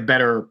they have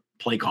better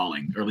play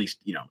calling, or at least,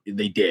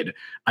 they did.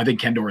 I think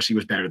Ken Dorsey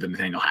was better than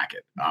Nathaniel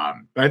Hackett.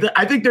 But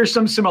I think there's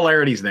some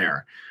similarities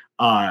there.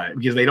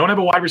 Because they don't have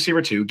a wide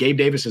receiver too. Gabe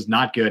Davis is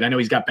not good. I know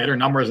he's got better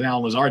numbers than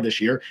Allen Lazard this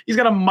year. He's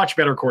got a much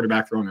better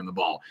quarterback throwing him the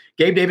ball.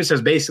 Gabe Davis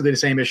has basically the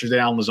same issues that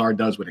Allen Lazard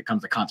does when it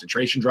comes to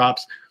concentration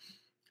drops.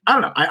 I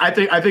don't know. I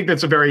think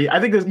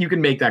that you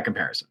can make that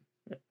comparison.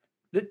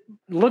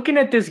 Looking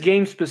at this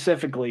game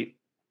specifically,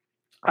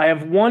 I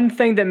have one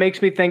thing that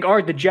makes me think, all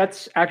right, the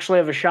Jets actually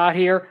have a shot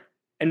here,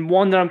 and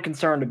one that I'm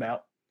concerned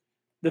about.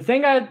 The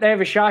thing they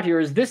have a shot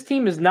here is this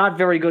team is not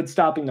very good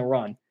stopping the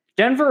run.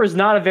 Denver is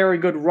not a very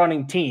good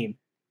running team,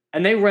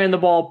 and they ran the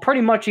ball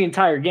pretty much the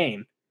entire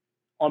game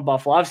on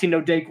Buffalo. Obviously,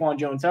 no Daquan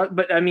Jones out,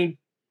 but I mean,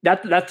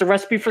 that's the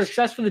recipe for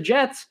success for the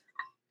Jets.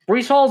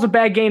 Breece Hall is a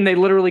bad game. They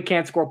literally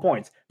can't score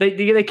points.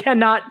 They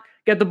cannot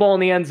get the ball in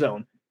the end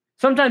zone.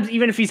 Sometimes,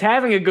 even if he's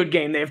having a good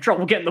game, they have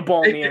trouble getting the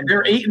ball in the end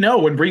zone. They're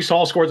 8-0 when Breece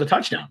Hall scores a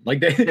touchdown. Like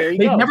they've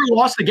never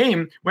lost the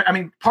game. I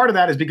mean, part of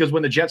that is because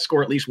when the Jets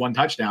score at least one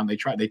touchdown, they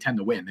tend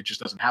to win. It just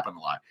doesn't happen a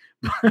lot.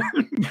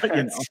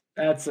 But,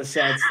 that's a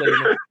sad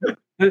statement.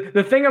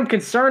 The thing I'm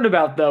concerned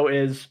about, though,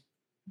 is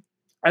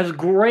as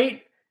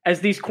great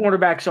as these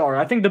cornerbacks are,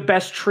 I think the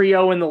best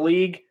trio in the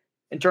league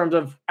in terms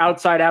of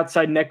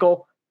outside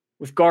nickel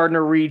with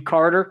Gardner, Reed,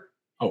 Carter.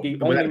 The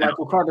only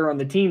Michael Carter on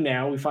the team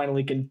now. We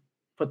finally can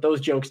put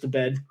those jokes to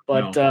bed.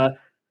 But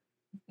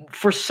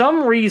for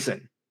some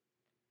reason,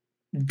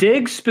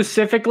 Diggs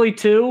specifically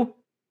too,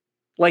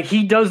 like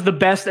he does the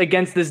best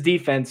against this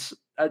defense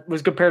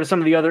was compared to some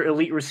of the other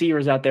elite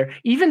receivers out there.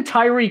 Even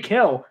Tyreek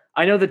Hill.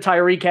 I know that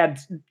Tyreek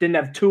didn't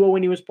have Tua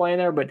when he was playing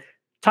there, but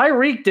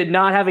Tyreek did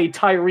not have a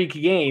Tyreek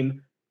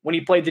game when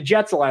he played the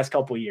Jets the last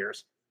couple of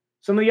years.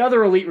 Some of the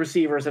other elite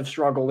receivers have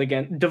struggled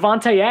again.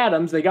 Devontae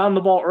Adams, they got him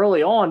the ball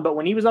early on, but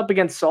when he was up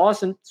against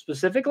Sauce and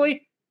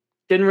specifically,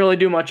 didn't really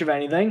do much of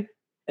anything.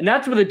 And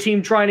that's with a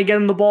team trying to get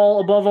him the ball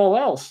above all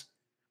else.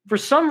 For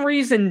some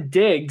reason,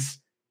 Diggs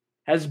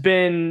has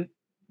been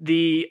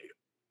the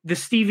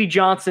Stevie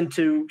Johnson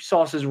to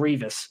Sauce's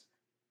Revis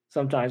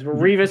sometimes, where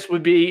Revis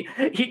would be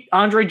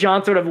Andre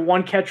Johnson would have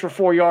one catch for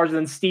 4 yards, and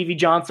then Stevie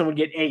Johnson would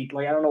get 8.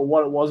 Like, I don't know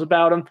what it was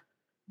about him.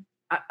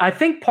 I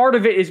think part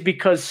of it is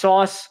because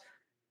Sauce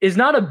is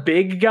not a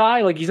big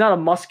guy. Like, he's not a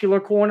muscular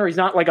corner. He's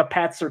not like a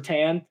Pat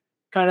Surtain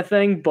kind of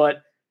thing,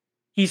 but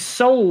he's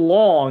so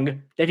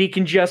long that he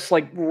can just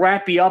like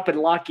wrap you up and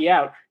lock you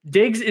out.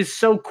 Diggs is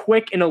so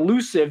quick and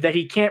elusive that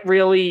he can't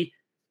really.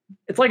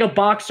 It's like a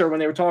boxer when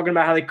they were talking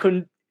about how they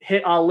couldn't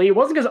hit Ali. It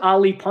wasn't because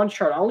Ali punched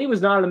hard. Ali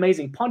was not an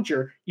amazing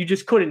puncher. You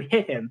just couldn't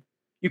hit him.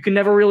 You can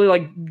never really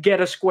like get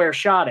a square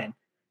shot in.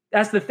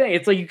 That's the thing.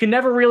 It's like you can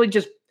never really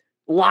just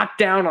lock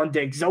down on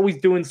Diggs. He's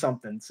always doing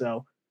something.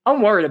 So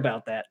I'm worried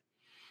about that.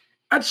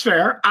 That's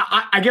fair.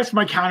 I guess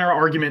my counter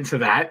argument to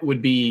that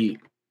would be,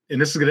 and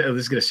this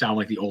is gonna sound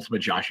like the ultimate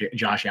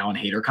Josh Allen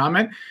hater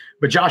comment,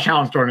 but Josh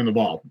Allen's throwing the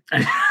ball,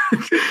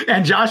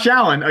 and Josh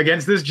Allen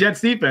against this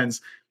Jets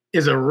defense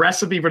is a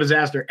recipe for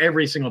disaster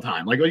every single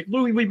time. Like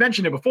we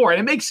mentioned it before, and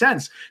it makes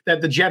sense that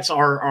the Jets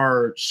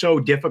are so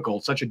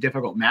difficult, such a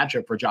difficult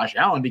matchup for Josh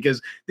Allen,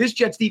 because this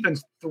Jets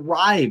defense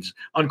thrives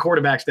on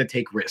quarterbacks that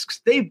take risks.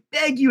 They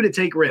beg you to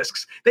take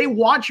risks. They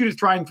want you to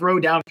try and throw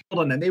downfield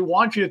on them. They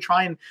want you to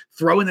try and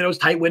throw into those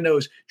tight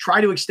windows, try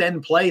to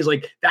extend plays.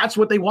 Like, that's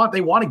what they want.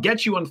 They want to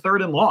get you on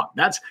 3rd and long.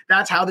 That's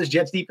how this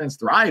Jets defense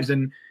thrives.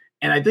 And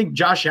I think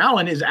Josh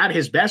Allen is at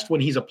his best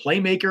when he's a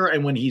playmaker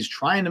and when he's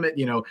trying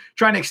to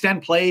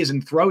extend plays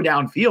and throw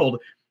downfield.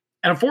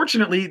 And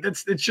unfortunately,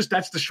 that's the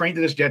strength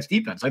of this Jets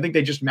defense. I think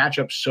they just match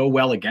up so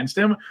well against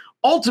him.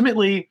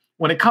 Ultimately,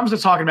 when it comes to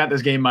talking about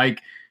this game, Mike,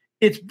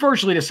 it's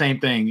virtually the same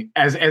thing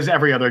as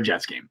every other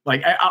Jets game.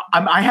 Like,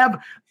 I have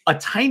a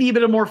tiny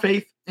bit of more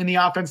faith in the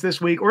offense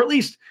this week, or at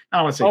least I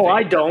don't want to say. Oh, faith.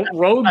 I don't.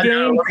 Road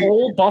game,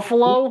 Cole,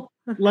 Buffalo.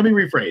 Let me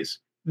rephrase.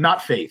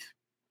 Not faith,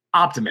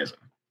 optimism.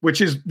 Which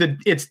is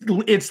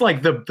it's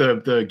like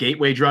the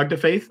gateway drug to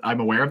faith. I'm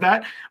aware of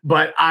that,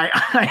 but I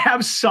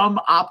have some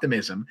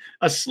optimism,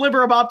 a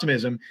sliver of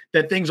optimism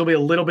that things will be a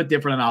little bit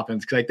different on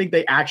offense, because I think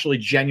they actually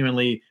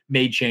genuinely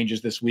made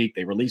changes this week.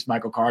 They released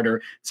Michael Carter.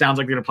 It sounds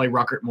like they're going to play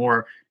Ruckert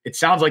more. It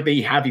sounds like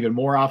they have even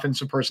more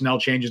offensive personnel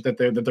changes that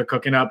they're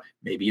cooking up,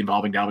 maybe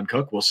involving Dalvin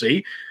Cook. We'll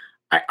see.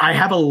 I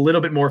have a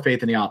little bit more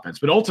faith in the offense,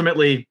 but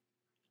ultimately,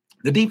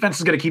 the defense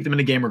is going to keep them in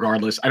the game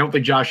regardless. I don't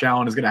think Josh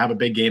Allen is going to have a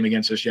big game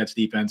against this Jets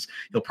defense.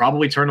 He'll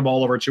probably turn the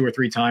ball over 2 or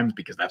 3 times,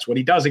 because that's what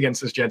he does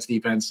against this Jets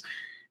defense.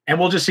 And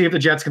we'll just see if the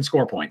Jets can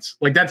score points.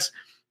 Like, that's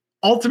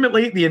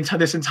ultimately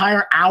this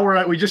entire hour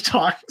that we just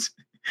talked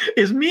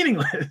is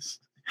meaningless,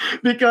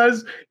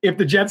 because if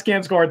the Jets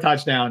can't score a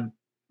touchdown,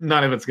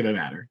 none of it's going to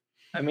matter.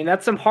 I mean,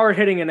 that's some hard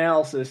hitting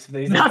analysis.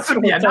 Not to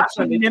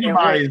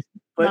minimize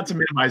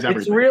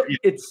everything.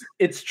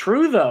 It's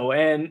true though.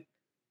 And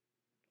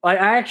I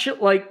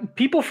actually, like,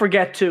 people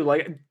forget too,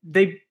 like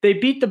they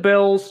beat the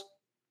Bills.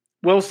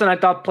 Wilson, I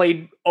thought,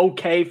 played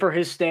okay for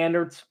his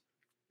standards,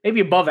 maybe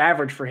above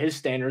average for his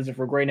standards if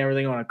we're grading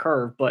everything on a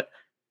curve. But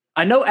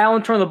I know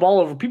Allen turned the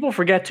ball over. People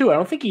forget too. I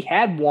don't think he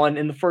had one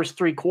in the first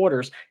 3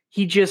 quarters.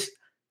 He just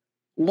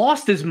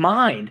lost his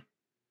mind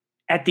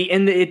at the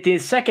end. At the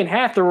second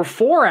half, there were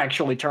 4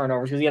 actually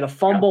turnovers, because he had a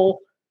fumble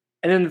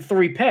and then the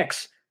 3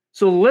 picks.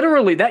 So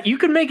literally, that you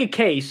could make a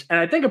case, and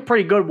I think a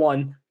pretty good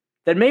one,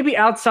 that maybe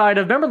outside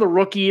of, remember the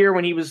rookie year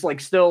when he was like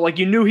still, like,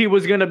 you knew he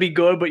was going to be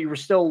good, but you were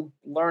still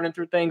learning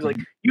through things. Like,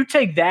 you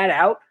take that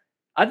out,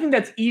 I think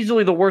that's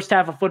easily the worst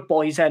half of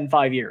football he's had in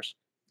 5 years.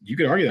 You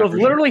could argue that. So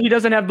literally, he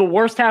doesn't have the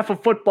worst half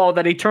of football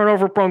that a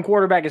turnover-prone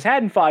quarterback has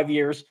had in 5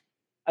 years.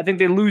 I think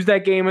they lose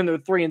that game and they're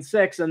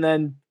 3-6, and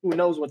then who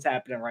knows what's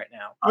happening right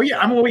now. Oh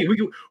yeah,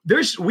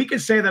 we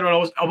could say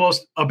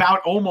that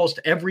about almost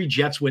every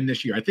Jets win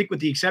this year. I think, with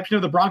the exception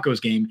of the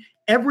Broncos game,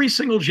 every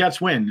single Jets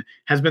win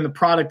has been the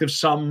product of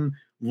some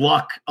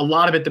luck, a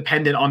lot of it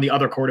dependent on the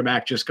other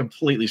quarterback just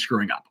completely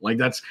screwing up. Like,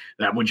 that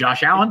when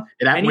Josh Allen,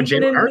 it happened when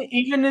Jalen Hurts.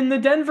 Even in the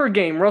Denver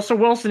game, Russell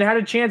Wilson had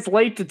a chance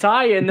late to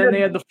tie, and then they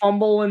had the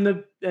fumble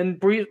and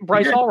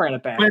Bryce Hall ran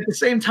it back. But at the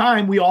same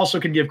time, we also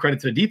can give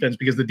credit to the defense,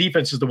 because the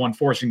defense is the one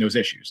forcing those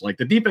issues. Like,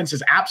 the defense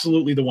is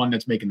absolutely the one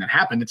that's making that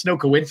happen. It's no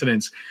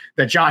coincidence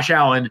that Josh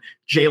Allen,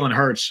 Jalen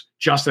Hurts,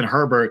 Justin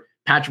Herbert,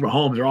 Patrick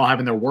Mahomes are all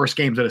having their worst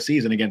games of the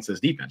season against this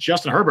defense.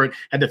 Justin Herbert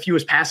had the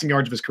fewest passing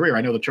yards of his career.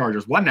 I know the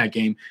Chargers won that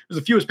game. It was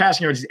the fewest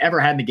passing yards he's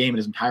ever had in a game in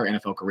his entire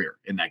NFL career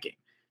in that game.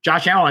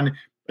 Josh Allen,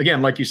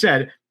 again, like you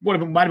said, might have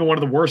been one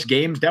of the worst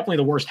games, definitely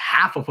the worst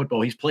half of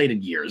football he's played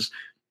in years.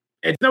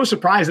 It's no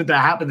surprise that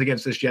happens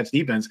against this Jets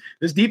defense.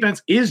 This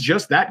defense is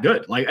just that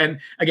good. Like, and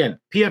again,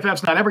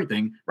 PFF's not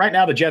everything. Right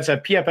now, the Jets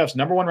have PFF's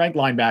number 1 ranked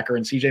linebacker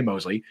in CJ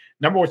Mosley,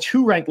 number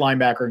 2 ranked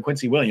linebacker in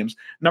Quincy Williams,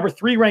 number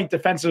 3 ranked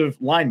defensive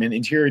lineman,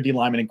 interior D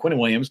lineman in Quinton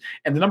Williams,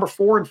 and the number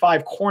 4 and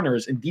 5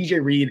 corners in DJ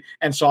Reed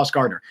and Sauce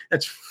Gardner.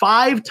 That's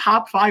 5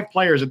 top 5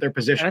 players at their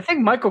position. And I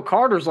think Michael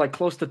Carter's like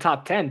close to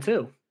top 10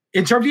 too.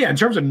 In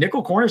terms of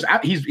nickel corners,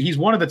 he's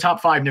one of the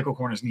top 5 nickel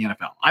corners in the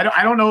NFL.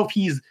 I don't know if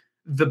he's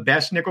the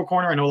best nickel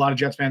corner. I know a lot of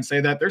Jets fans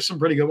say that. There's some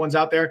pretty good ones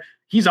out there.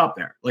 He's up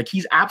there. Like,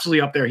 he's absolutely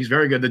up there. He's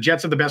very good. The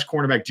Jets have the best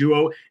cornerback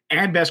duo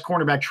and best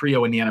cornerback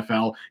trio in the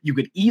NFL. You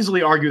could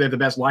easily argue they have the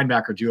best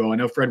linebacker duo. I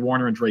know Fred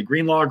Warner and Dre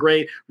Greenlaw are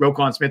great.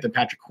 Roquan Smith and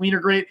Patrick Queen are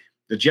great.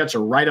 The Jets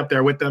are right up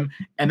there with them.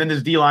 And then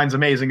this D-line's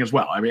amazing as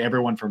well. I mean,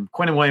 everyone from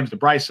Quinnen Williams to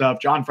Bryce Huff,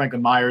 John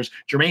Franklin Myers,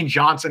 Jermaine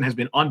Johnson has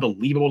been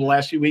unbelievable the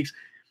last few weeks.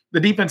 The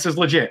defense is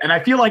legit. And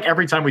I feel like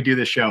every time we do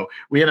this show,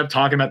 we end up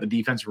talking about the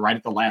defense right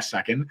at the last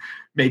second.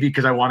 Maybe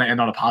because I want to end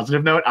on a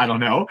positive note. I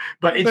don't know.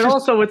 But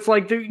it's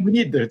like we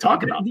need to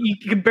talk about them. You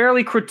can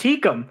barely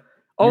critique them.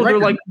 Oh,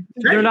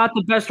 they're not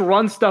the best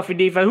run stuffing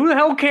defense. Who the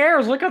hell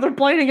cares? Look how they're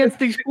playing against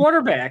these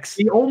quarterbacks.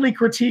 The only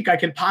critique I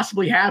can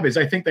possibly have is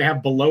I think they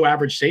have below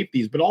average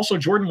safeties, but also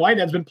Jordan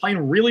Whitehead's been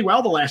playing really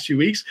well the last few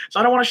weeks. So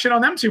I don't want to shit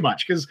on them too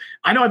much because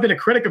I know I've been a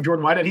critic of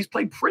Jordan Whitehead. He's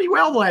played pretty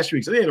well the last few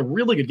weeks. They had a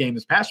really good game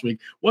this past week.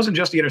 Wasn't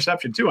just the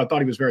interception too. I thought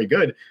he was very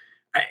good.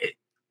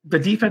 The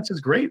defense is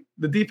great.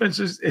 The defense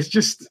is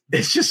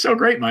just so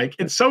great, Mike.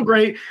 It's so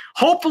great.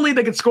 Hopefully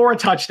they can score a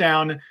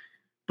touchdown.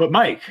 But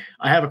Mike,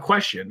 I have a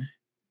question.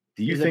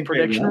 Do you think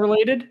prediction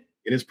related?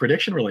 It is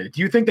prediction related.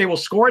 Do you think they will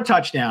score a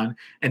touchdown?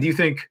 And do you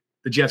think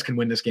the Jets can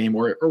win this game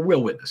or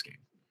will win this game?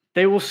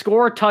 They will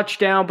score a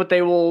touchdown, but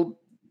they will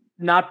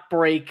not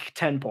break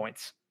 10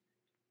 points.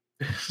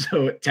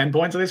 So 10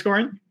 points are they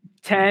scoring?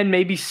 10,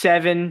 maybe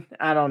 7.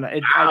 I don't know.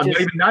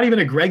 Not even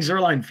a Greg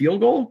Zuerlein field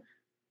goal?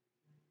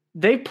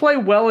 They play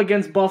well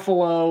against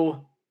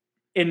Buffalo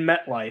in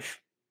MetLife.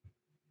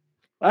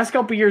 Last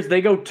couple of years,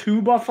 they go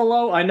to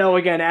Buffalo. I know,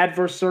 again,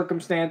 adverse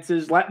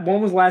circumstances.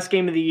 One was last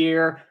game of the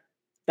year.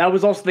 That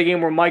was also the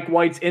game where Mike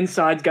White's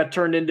insides got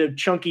turned into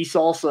chunky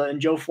salsa, and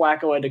Joe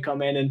Flacco had to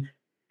come in. And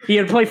he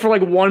had played for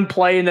like one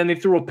play, and then they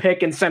threw a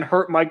pick and sent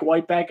hurt Mike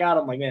White back out.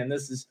 I'm like, man,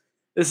 this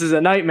is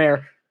a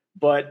nightmare.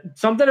 But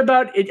something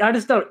about it, I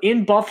just know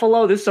in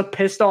Buffalo, this is a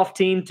pissed off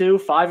team too.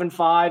 5-5.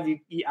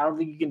 I don't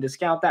think you can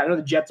discount that. I know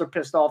the Jets are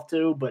pissed off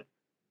too, but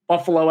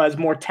Buffalo has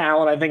more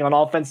talent, I think, on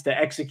offense to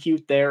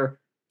execute their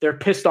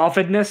pissed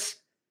offedness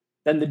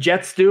than the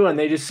Jets do, and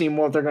they just seem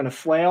more they're going to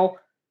flail.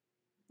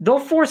 They'll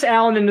force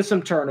Allen into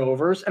some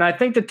turnovers, and I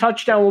think the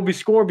touchdown will be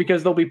scored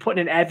because they'll be put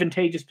in an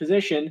advantageous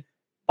position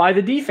by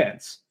the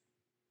defense.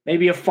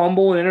 Maybe a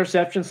fumble, an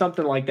interception,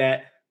 something like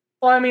that.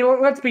 Well, I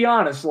mean, let's be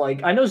honest.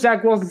 Like, I know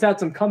Zach Wilson's had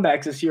some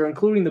comebacks this year,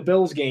 including the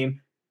Bills game.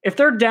 If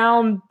they're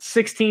down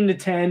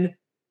 16-10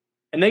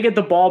 and they get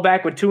the ball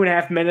back with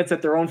 2.5 minutes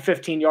at their own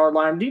 15-yard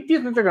line, do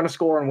you think they're going to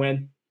score and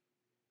win?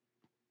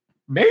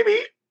 Maybe.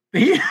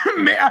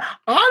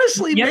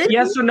 Honestly, maybe.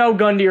 Yes or no,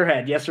 gun to your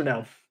head. Yes or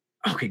no?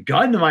 Okay,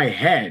 gun to my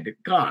head.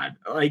 God,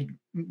 like,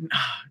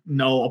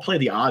 no, I'll play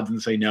the odds and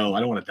say no.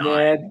 I don't want to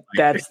die. Yeah,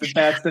 that's the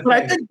thing.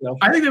 I think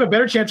they have a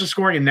better chance of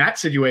scoring in that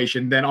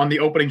situation than on the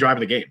opening drive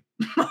of the game.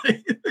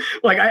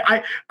 Like,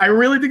 I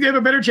really think they have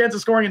a better chance of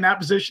scoring in that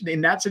position,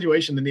 in that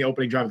situation, than the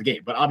opening drive of the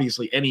game. But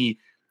obviously, any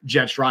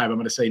Jets drive, I'm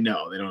going to say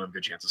no. They don't have a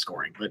good chance of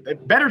scoring, but a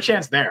better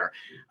chance there.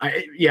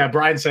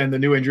 Brian saying the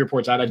new injury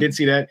report's out. I did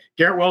see that.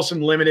 Garrett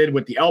Wilson limited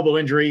with the elbow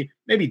injury.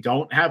 Maybe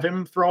don't have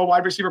him throw a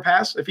wide receiver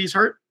pass if he's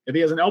hurt. If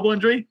he has an elbow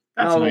injury,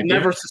 that's an idea.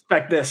 Never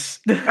suspect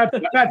this.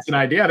 that's an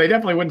idea. They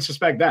definitely wouldn't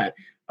suspect that.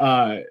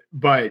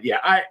 But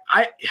yeah,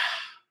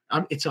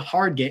 it's a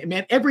hard game,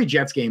 man. Every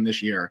Jets game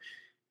this year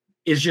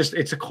is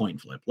it's a coin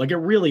flip. Like, it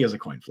really is a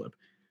coin flip.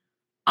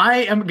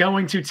 I am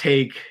going to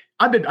take.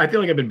 I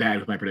feel like I've been bad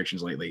with my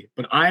predictions lately,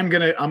 but I'm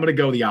gonna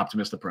go the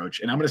optimist approach,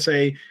 and I'm gonna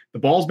say the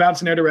ball's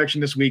bouncing their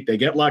direction this week. They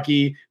get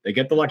lucky, they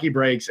get the lucky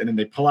breaks, and then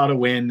they pull out a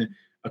win,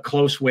 a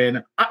close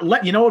win.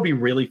 You know, it'd be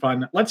really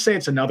fun. Let's say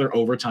it's another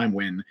overtime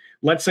win.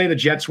 Let's say the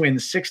Jets win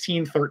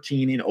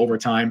 16-13 in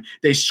overtime.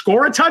 They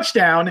score a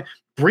touchdown.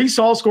 Breece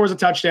Hall scores a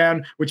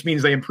touchdown, which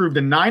means they improve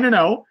to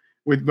 9-0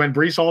 when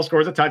Breece Hall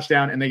scores a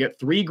touchdown, and they get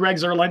 3 Greg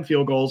Zuerlein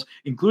field goals,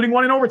 including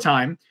one in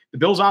overtime. The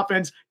Bills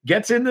offense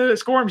gets in the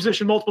scoring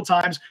position multiple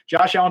times.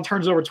 Josh Allen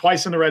turns over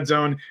twice in the red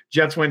zone.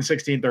 Jets win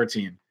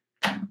 16-13.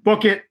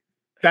 Book it.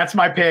 That's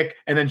my pick.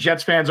 And then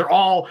Jets fans are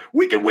all,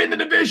 we can win the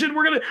division.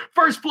 We're going to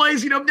first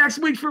place, next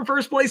week for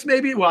first place,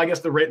 maybe. Well, I guess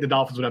the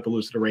Dolphins would have to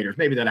lose to the Raiders.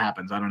 Maybe that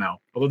happens. I don't know.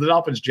 Although the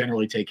Dolphins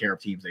generally take care of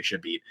teams they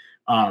should beat.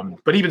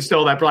 But even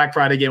still, that Black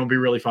Friday game will be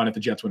really fun if the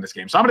Jets win this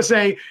game. So I'm going to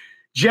say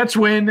Jets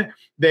win.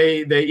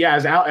 They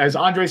as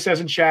Andre says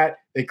in chat,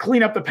 they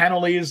clean up the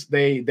penalties.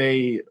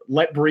 They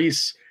let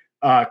Breece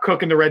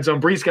cook in the red zone.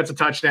 Breece gets a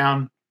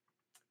touchdown.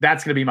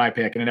 That's going to be my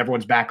pick, and then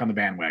everyone's back on the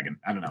bandwagon.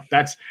 I don't know.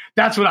 That's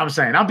what I'm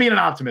saying. I'm being an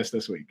optimist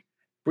this week.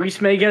 Breece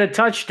may get a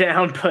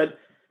touchdown, but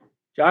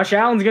Josh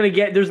Allen's going to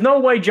get – there's no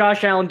way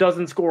Josh Allen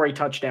doesn't score a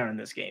touchdown in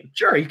this game.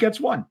 Sure, he gets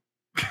 1.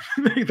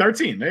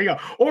 13. There you go.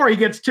 Or he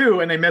gets 2,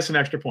 and they miss an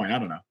extra point. I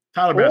don't know.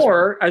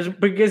 Tyler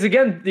because,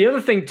 again, the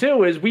other thing,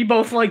 too, is we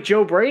both like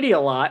Joe Brady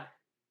a lot.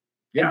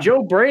 Yeah. And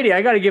Joe Brady,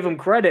 I got to give him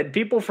credit.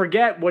 People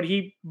forget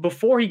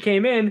before he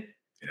came in –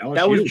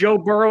 that was Joe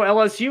Burrow,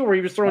 LSU, where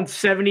he was throwing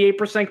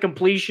 78%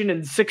 completion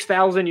and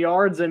 6,000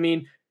 yards. I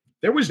mean,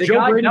 there was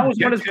Joe Brady. That was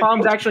one of his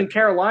problems actually in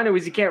Carolina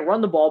was he can't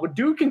run the ball, but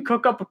dude can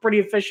cook up a pretty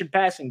efficient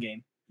passing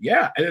game.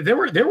 Yeah, there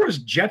was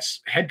Jets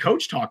head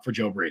coach talk for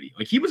Joe Brady.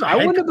 Like, he was. I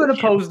wouldn't have been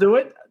opposed to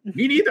it.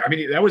 Me neither. I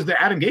mean, that was the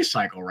Adam Gase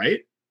cycle, right?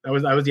 That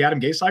was the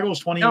Adam Gase cycle. Was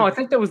 20? No, I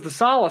think that was the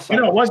Saleh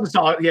cycle. No, it was the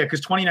Saleh. Yeah, because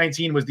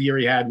 2019 was the year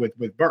he had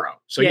with Burrow.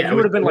 So he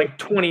would have been like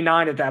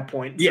 29 at that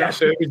point. Yeah,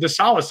 so it was the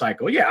Saleh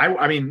cycle. Yeah,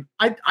 I mean,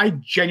 I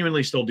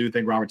genuinely still do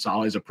think Robert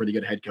Saleh is a pretty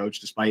good head coach,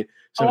 despite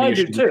some of the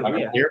issues too.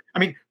 Here. I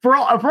mean, for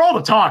all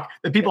the talk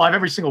that people have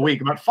every single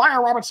week about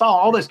fire Robert Saleh,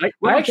 all this.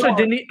 I actually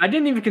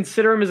didn't even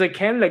consider him as a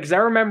candidate, because I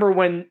remember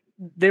when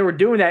they were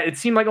doing that, it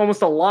seemed like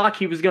almost a lock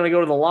he was going to go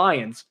to the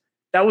Lions.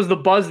 That was the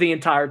buzz the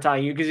entire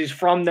time, because he's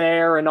from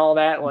there and all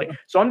that. Like,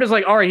 so I'm just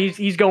like, all right,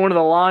 he's going to the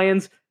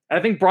Lions.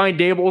 I think Brian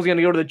Dable is going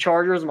to go to the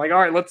Chargers. I'm like, all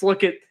right, let's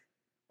look at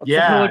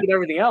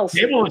everything else.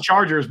 Dable and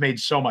Chargers made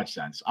so much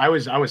sense. I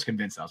was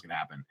convinced that was going to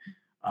happen.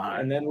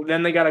 And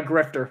then they got a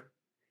grifter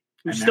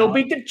who still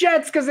beat the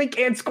Jets because they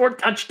can't score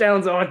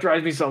touchdowns. Oh, it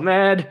drives me so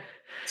mad.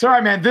 It's all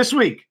right, man. This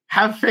week,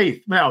 have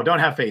faith. No, don't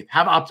have faith.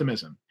 Have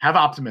optimism. Have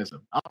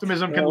optimism.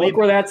 Optimism can lead. Look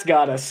where that's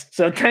got us.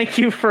 So thank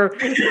you for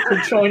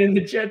joining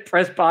the Jet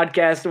Press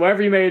podcast.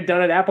 Wherever you may have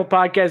done it, Apple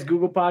Podcasts,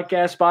 Google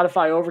Podcasts,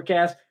 Spotify,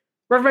 Overcast,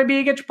 wherever it may be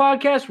you get your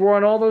podcast. We're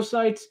on all those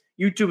sites,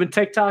 YouTube and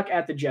TikTok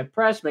at the Jet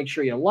Press. Make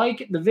sure you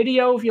like the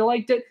video if you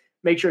liked it.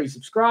 Make sure you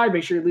subscribe.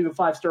 Make sure you leave a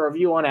 5-star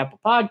review on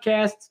Apple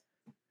Podcasts.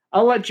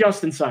 I'll let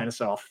Justin sign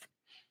us off.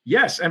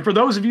 Yes, and for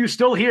those of you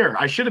still here,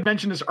 I should have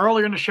mentioned this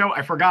earlier in the show.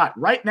 I forgot.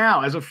 Right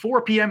now, as of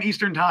 4 p.m.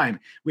 Eastern time,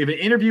 we have an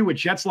interview with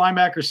Jets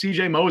linebacker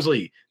C.J.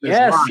 Mosley.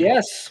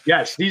 Yes.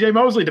 C.J.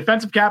 Mosley,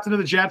 defensive captain of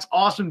the Jets.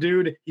 Awesome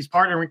dude. He's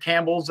partnering with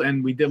Campbell's,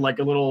 and we did like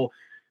a little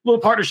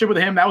partnership with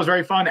him. That was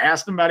very fun.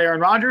 Asked him about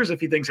Aaron Rodgers, if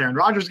he thinks Aaron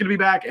Rodgers is going to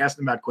be back. Asked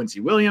him about Quincy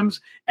Williams.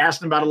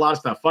 Asked him about a lot of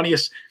stuff.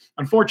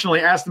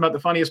 Unfortunately, asked him about the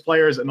funniest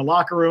players in the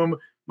locker room.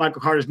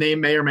 Michael Carter's name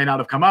may or may not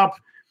have come up.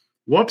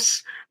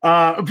 Whoops.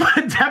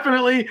 But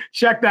definitely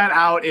check that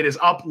out. It is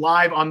up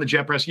live on the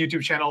Jet Press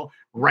YouTube channel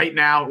right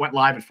now. It went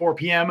live at 4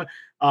 p.m.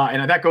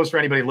 And that goes for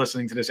anybody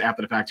listening to this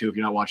after the fact, too. If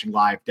you're not watching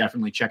live,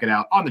 definitely check it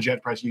out on the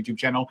Jet Press YouTube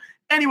channel.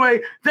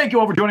 Anyway, thank you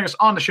all for joining us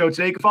on the show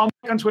today. You can follow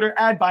me on Twitter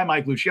by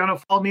Mike Luciano.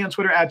 Follow me on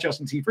Twitter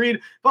Justin T. Fried.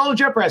 Follow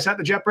Jet Press at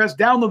the Jet Press.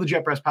 Download the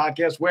Jet Press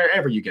podcast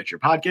wherever you get your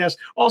podcast.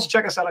 Also,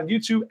 check us out on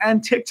YouTube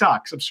and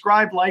TikTok.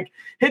 Subscribe,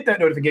 hit that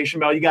notification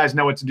bell. You guys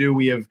know what to do.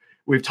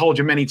 We've told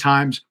you many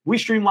times. We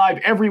stream live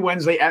every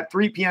Wednesday at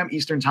 3 p.m.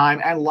 Eastern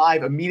time and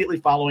live immediately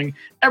following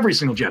every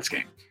single Jets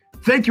game.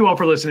 Thank you all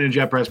for listening to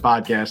Jet Press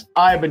Podcast.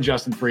 I've been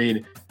Justin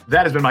Fried.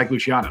 That has been Mike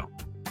Luciano.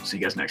 See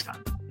you guys next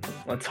time.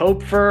 Let's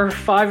hope for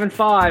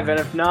 5-5. And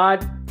if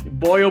not,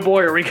 boy, oh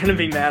boy, are we going to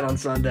be mad on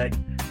Sunday.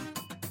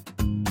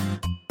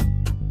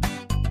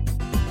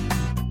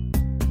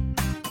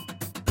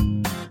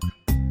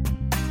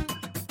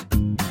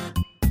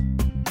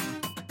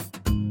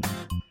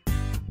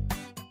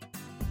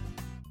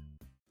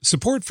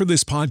 Support for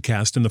this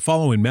podcast and the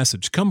following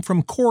message come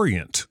from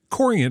Corient.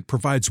 Corient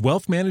provides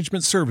wealth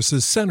management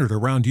services centered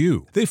around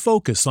you. They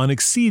focus on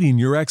exceeding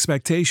your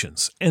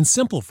expectations and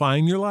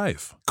simplifying your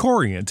life.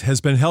 Corient has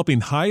been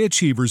helping high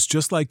achievers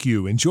just like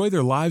you enjoy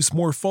their lives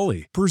more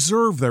fully,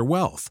 preserve their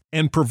wealth,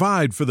 and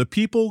provide for the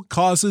people,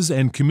 causes,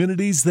 and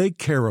communities they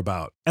care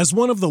about. As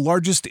one of the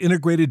largest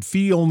integrated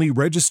fee-only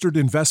registered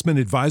investment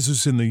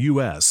advisors in the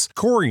U.S.,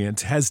 Corient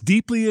has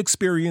deeply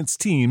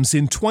experienced teams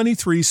in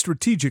 23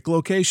 strategic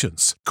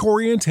locations.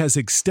 Corient has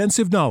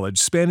extensive knowledge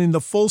spanning the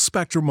full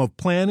spectrum of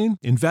planning,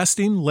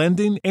 investing,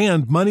 lending,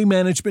 and money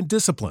management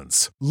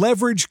disciplines.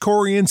 Leverage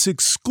Corient's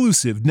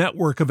exclusive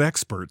network of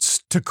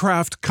experts to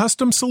craft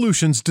custom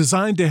solutions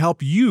designed to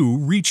help you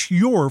reach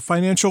your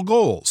financial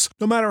goals,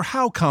 no matter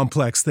how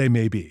complex they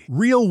may be.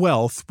 Real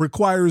wealth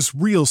requires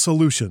real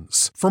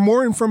solutions. For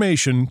more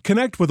information,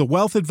 connect with a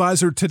wealth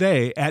advisor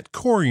today at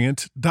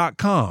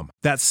Corient.com.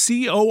 That's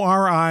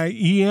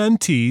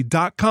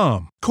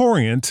Corient.com.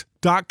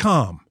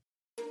 Corient.com.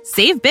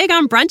 Save big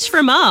on brunch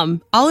for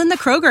mom, all in the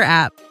Kroger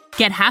app.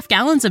 Get half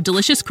gallons of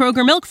delicious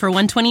Kroger milk for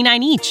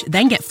 $1.29 each.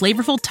 Then get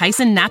flavorful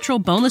Tyson natural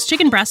boneless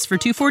chicken breasts for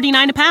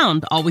 $2.49 a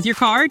pound, all with your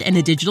card and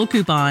a digital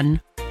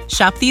coupon.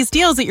 Shop these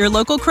deals at your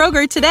local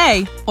Kroger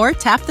today, or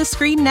tap the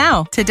screen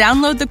now to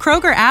download the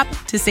Kroger app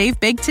to save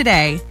big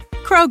today.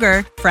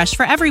 Kroger, fresh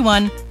for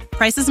everyone.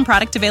 Prices and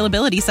product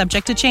availability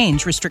subject to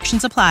change.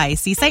 Restrictions apply.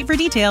 See site for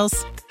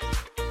details.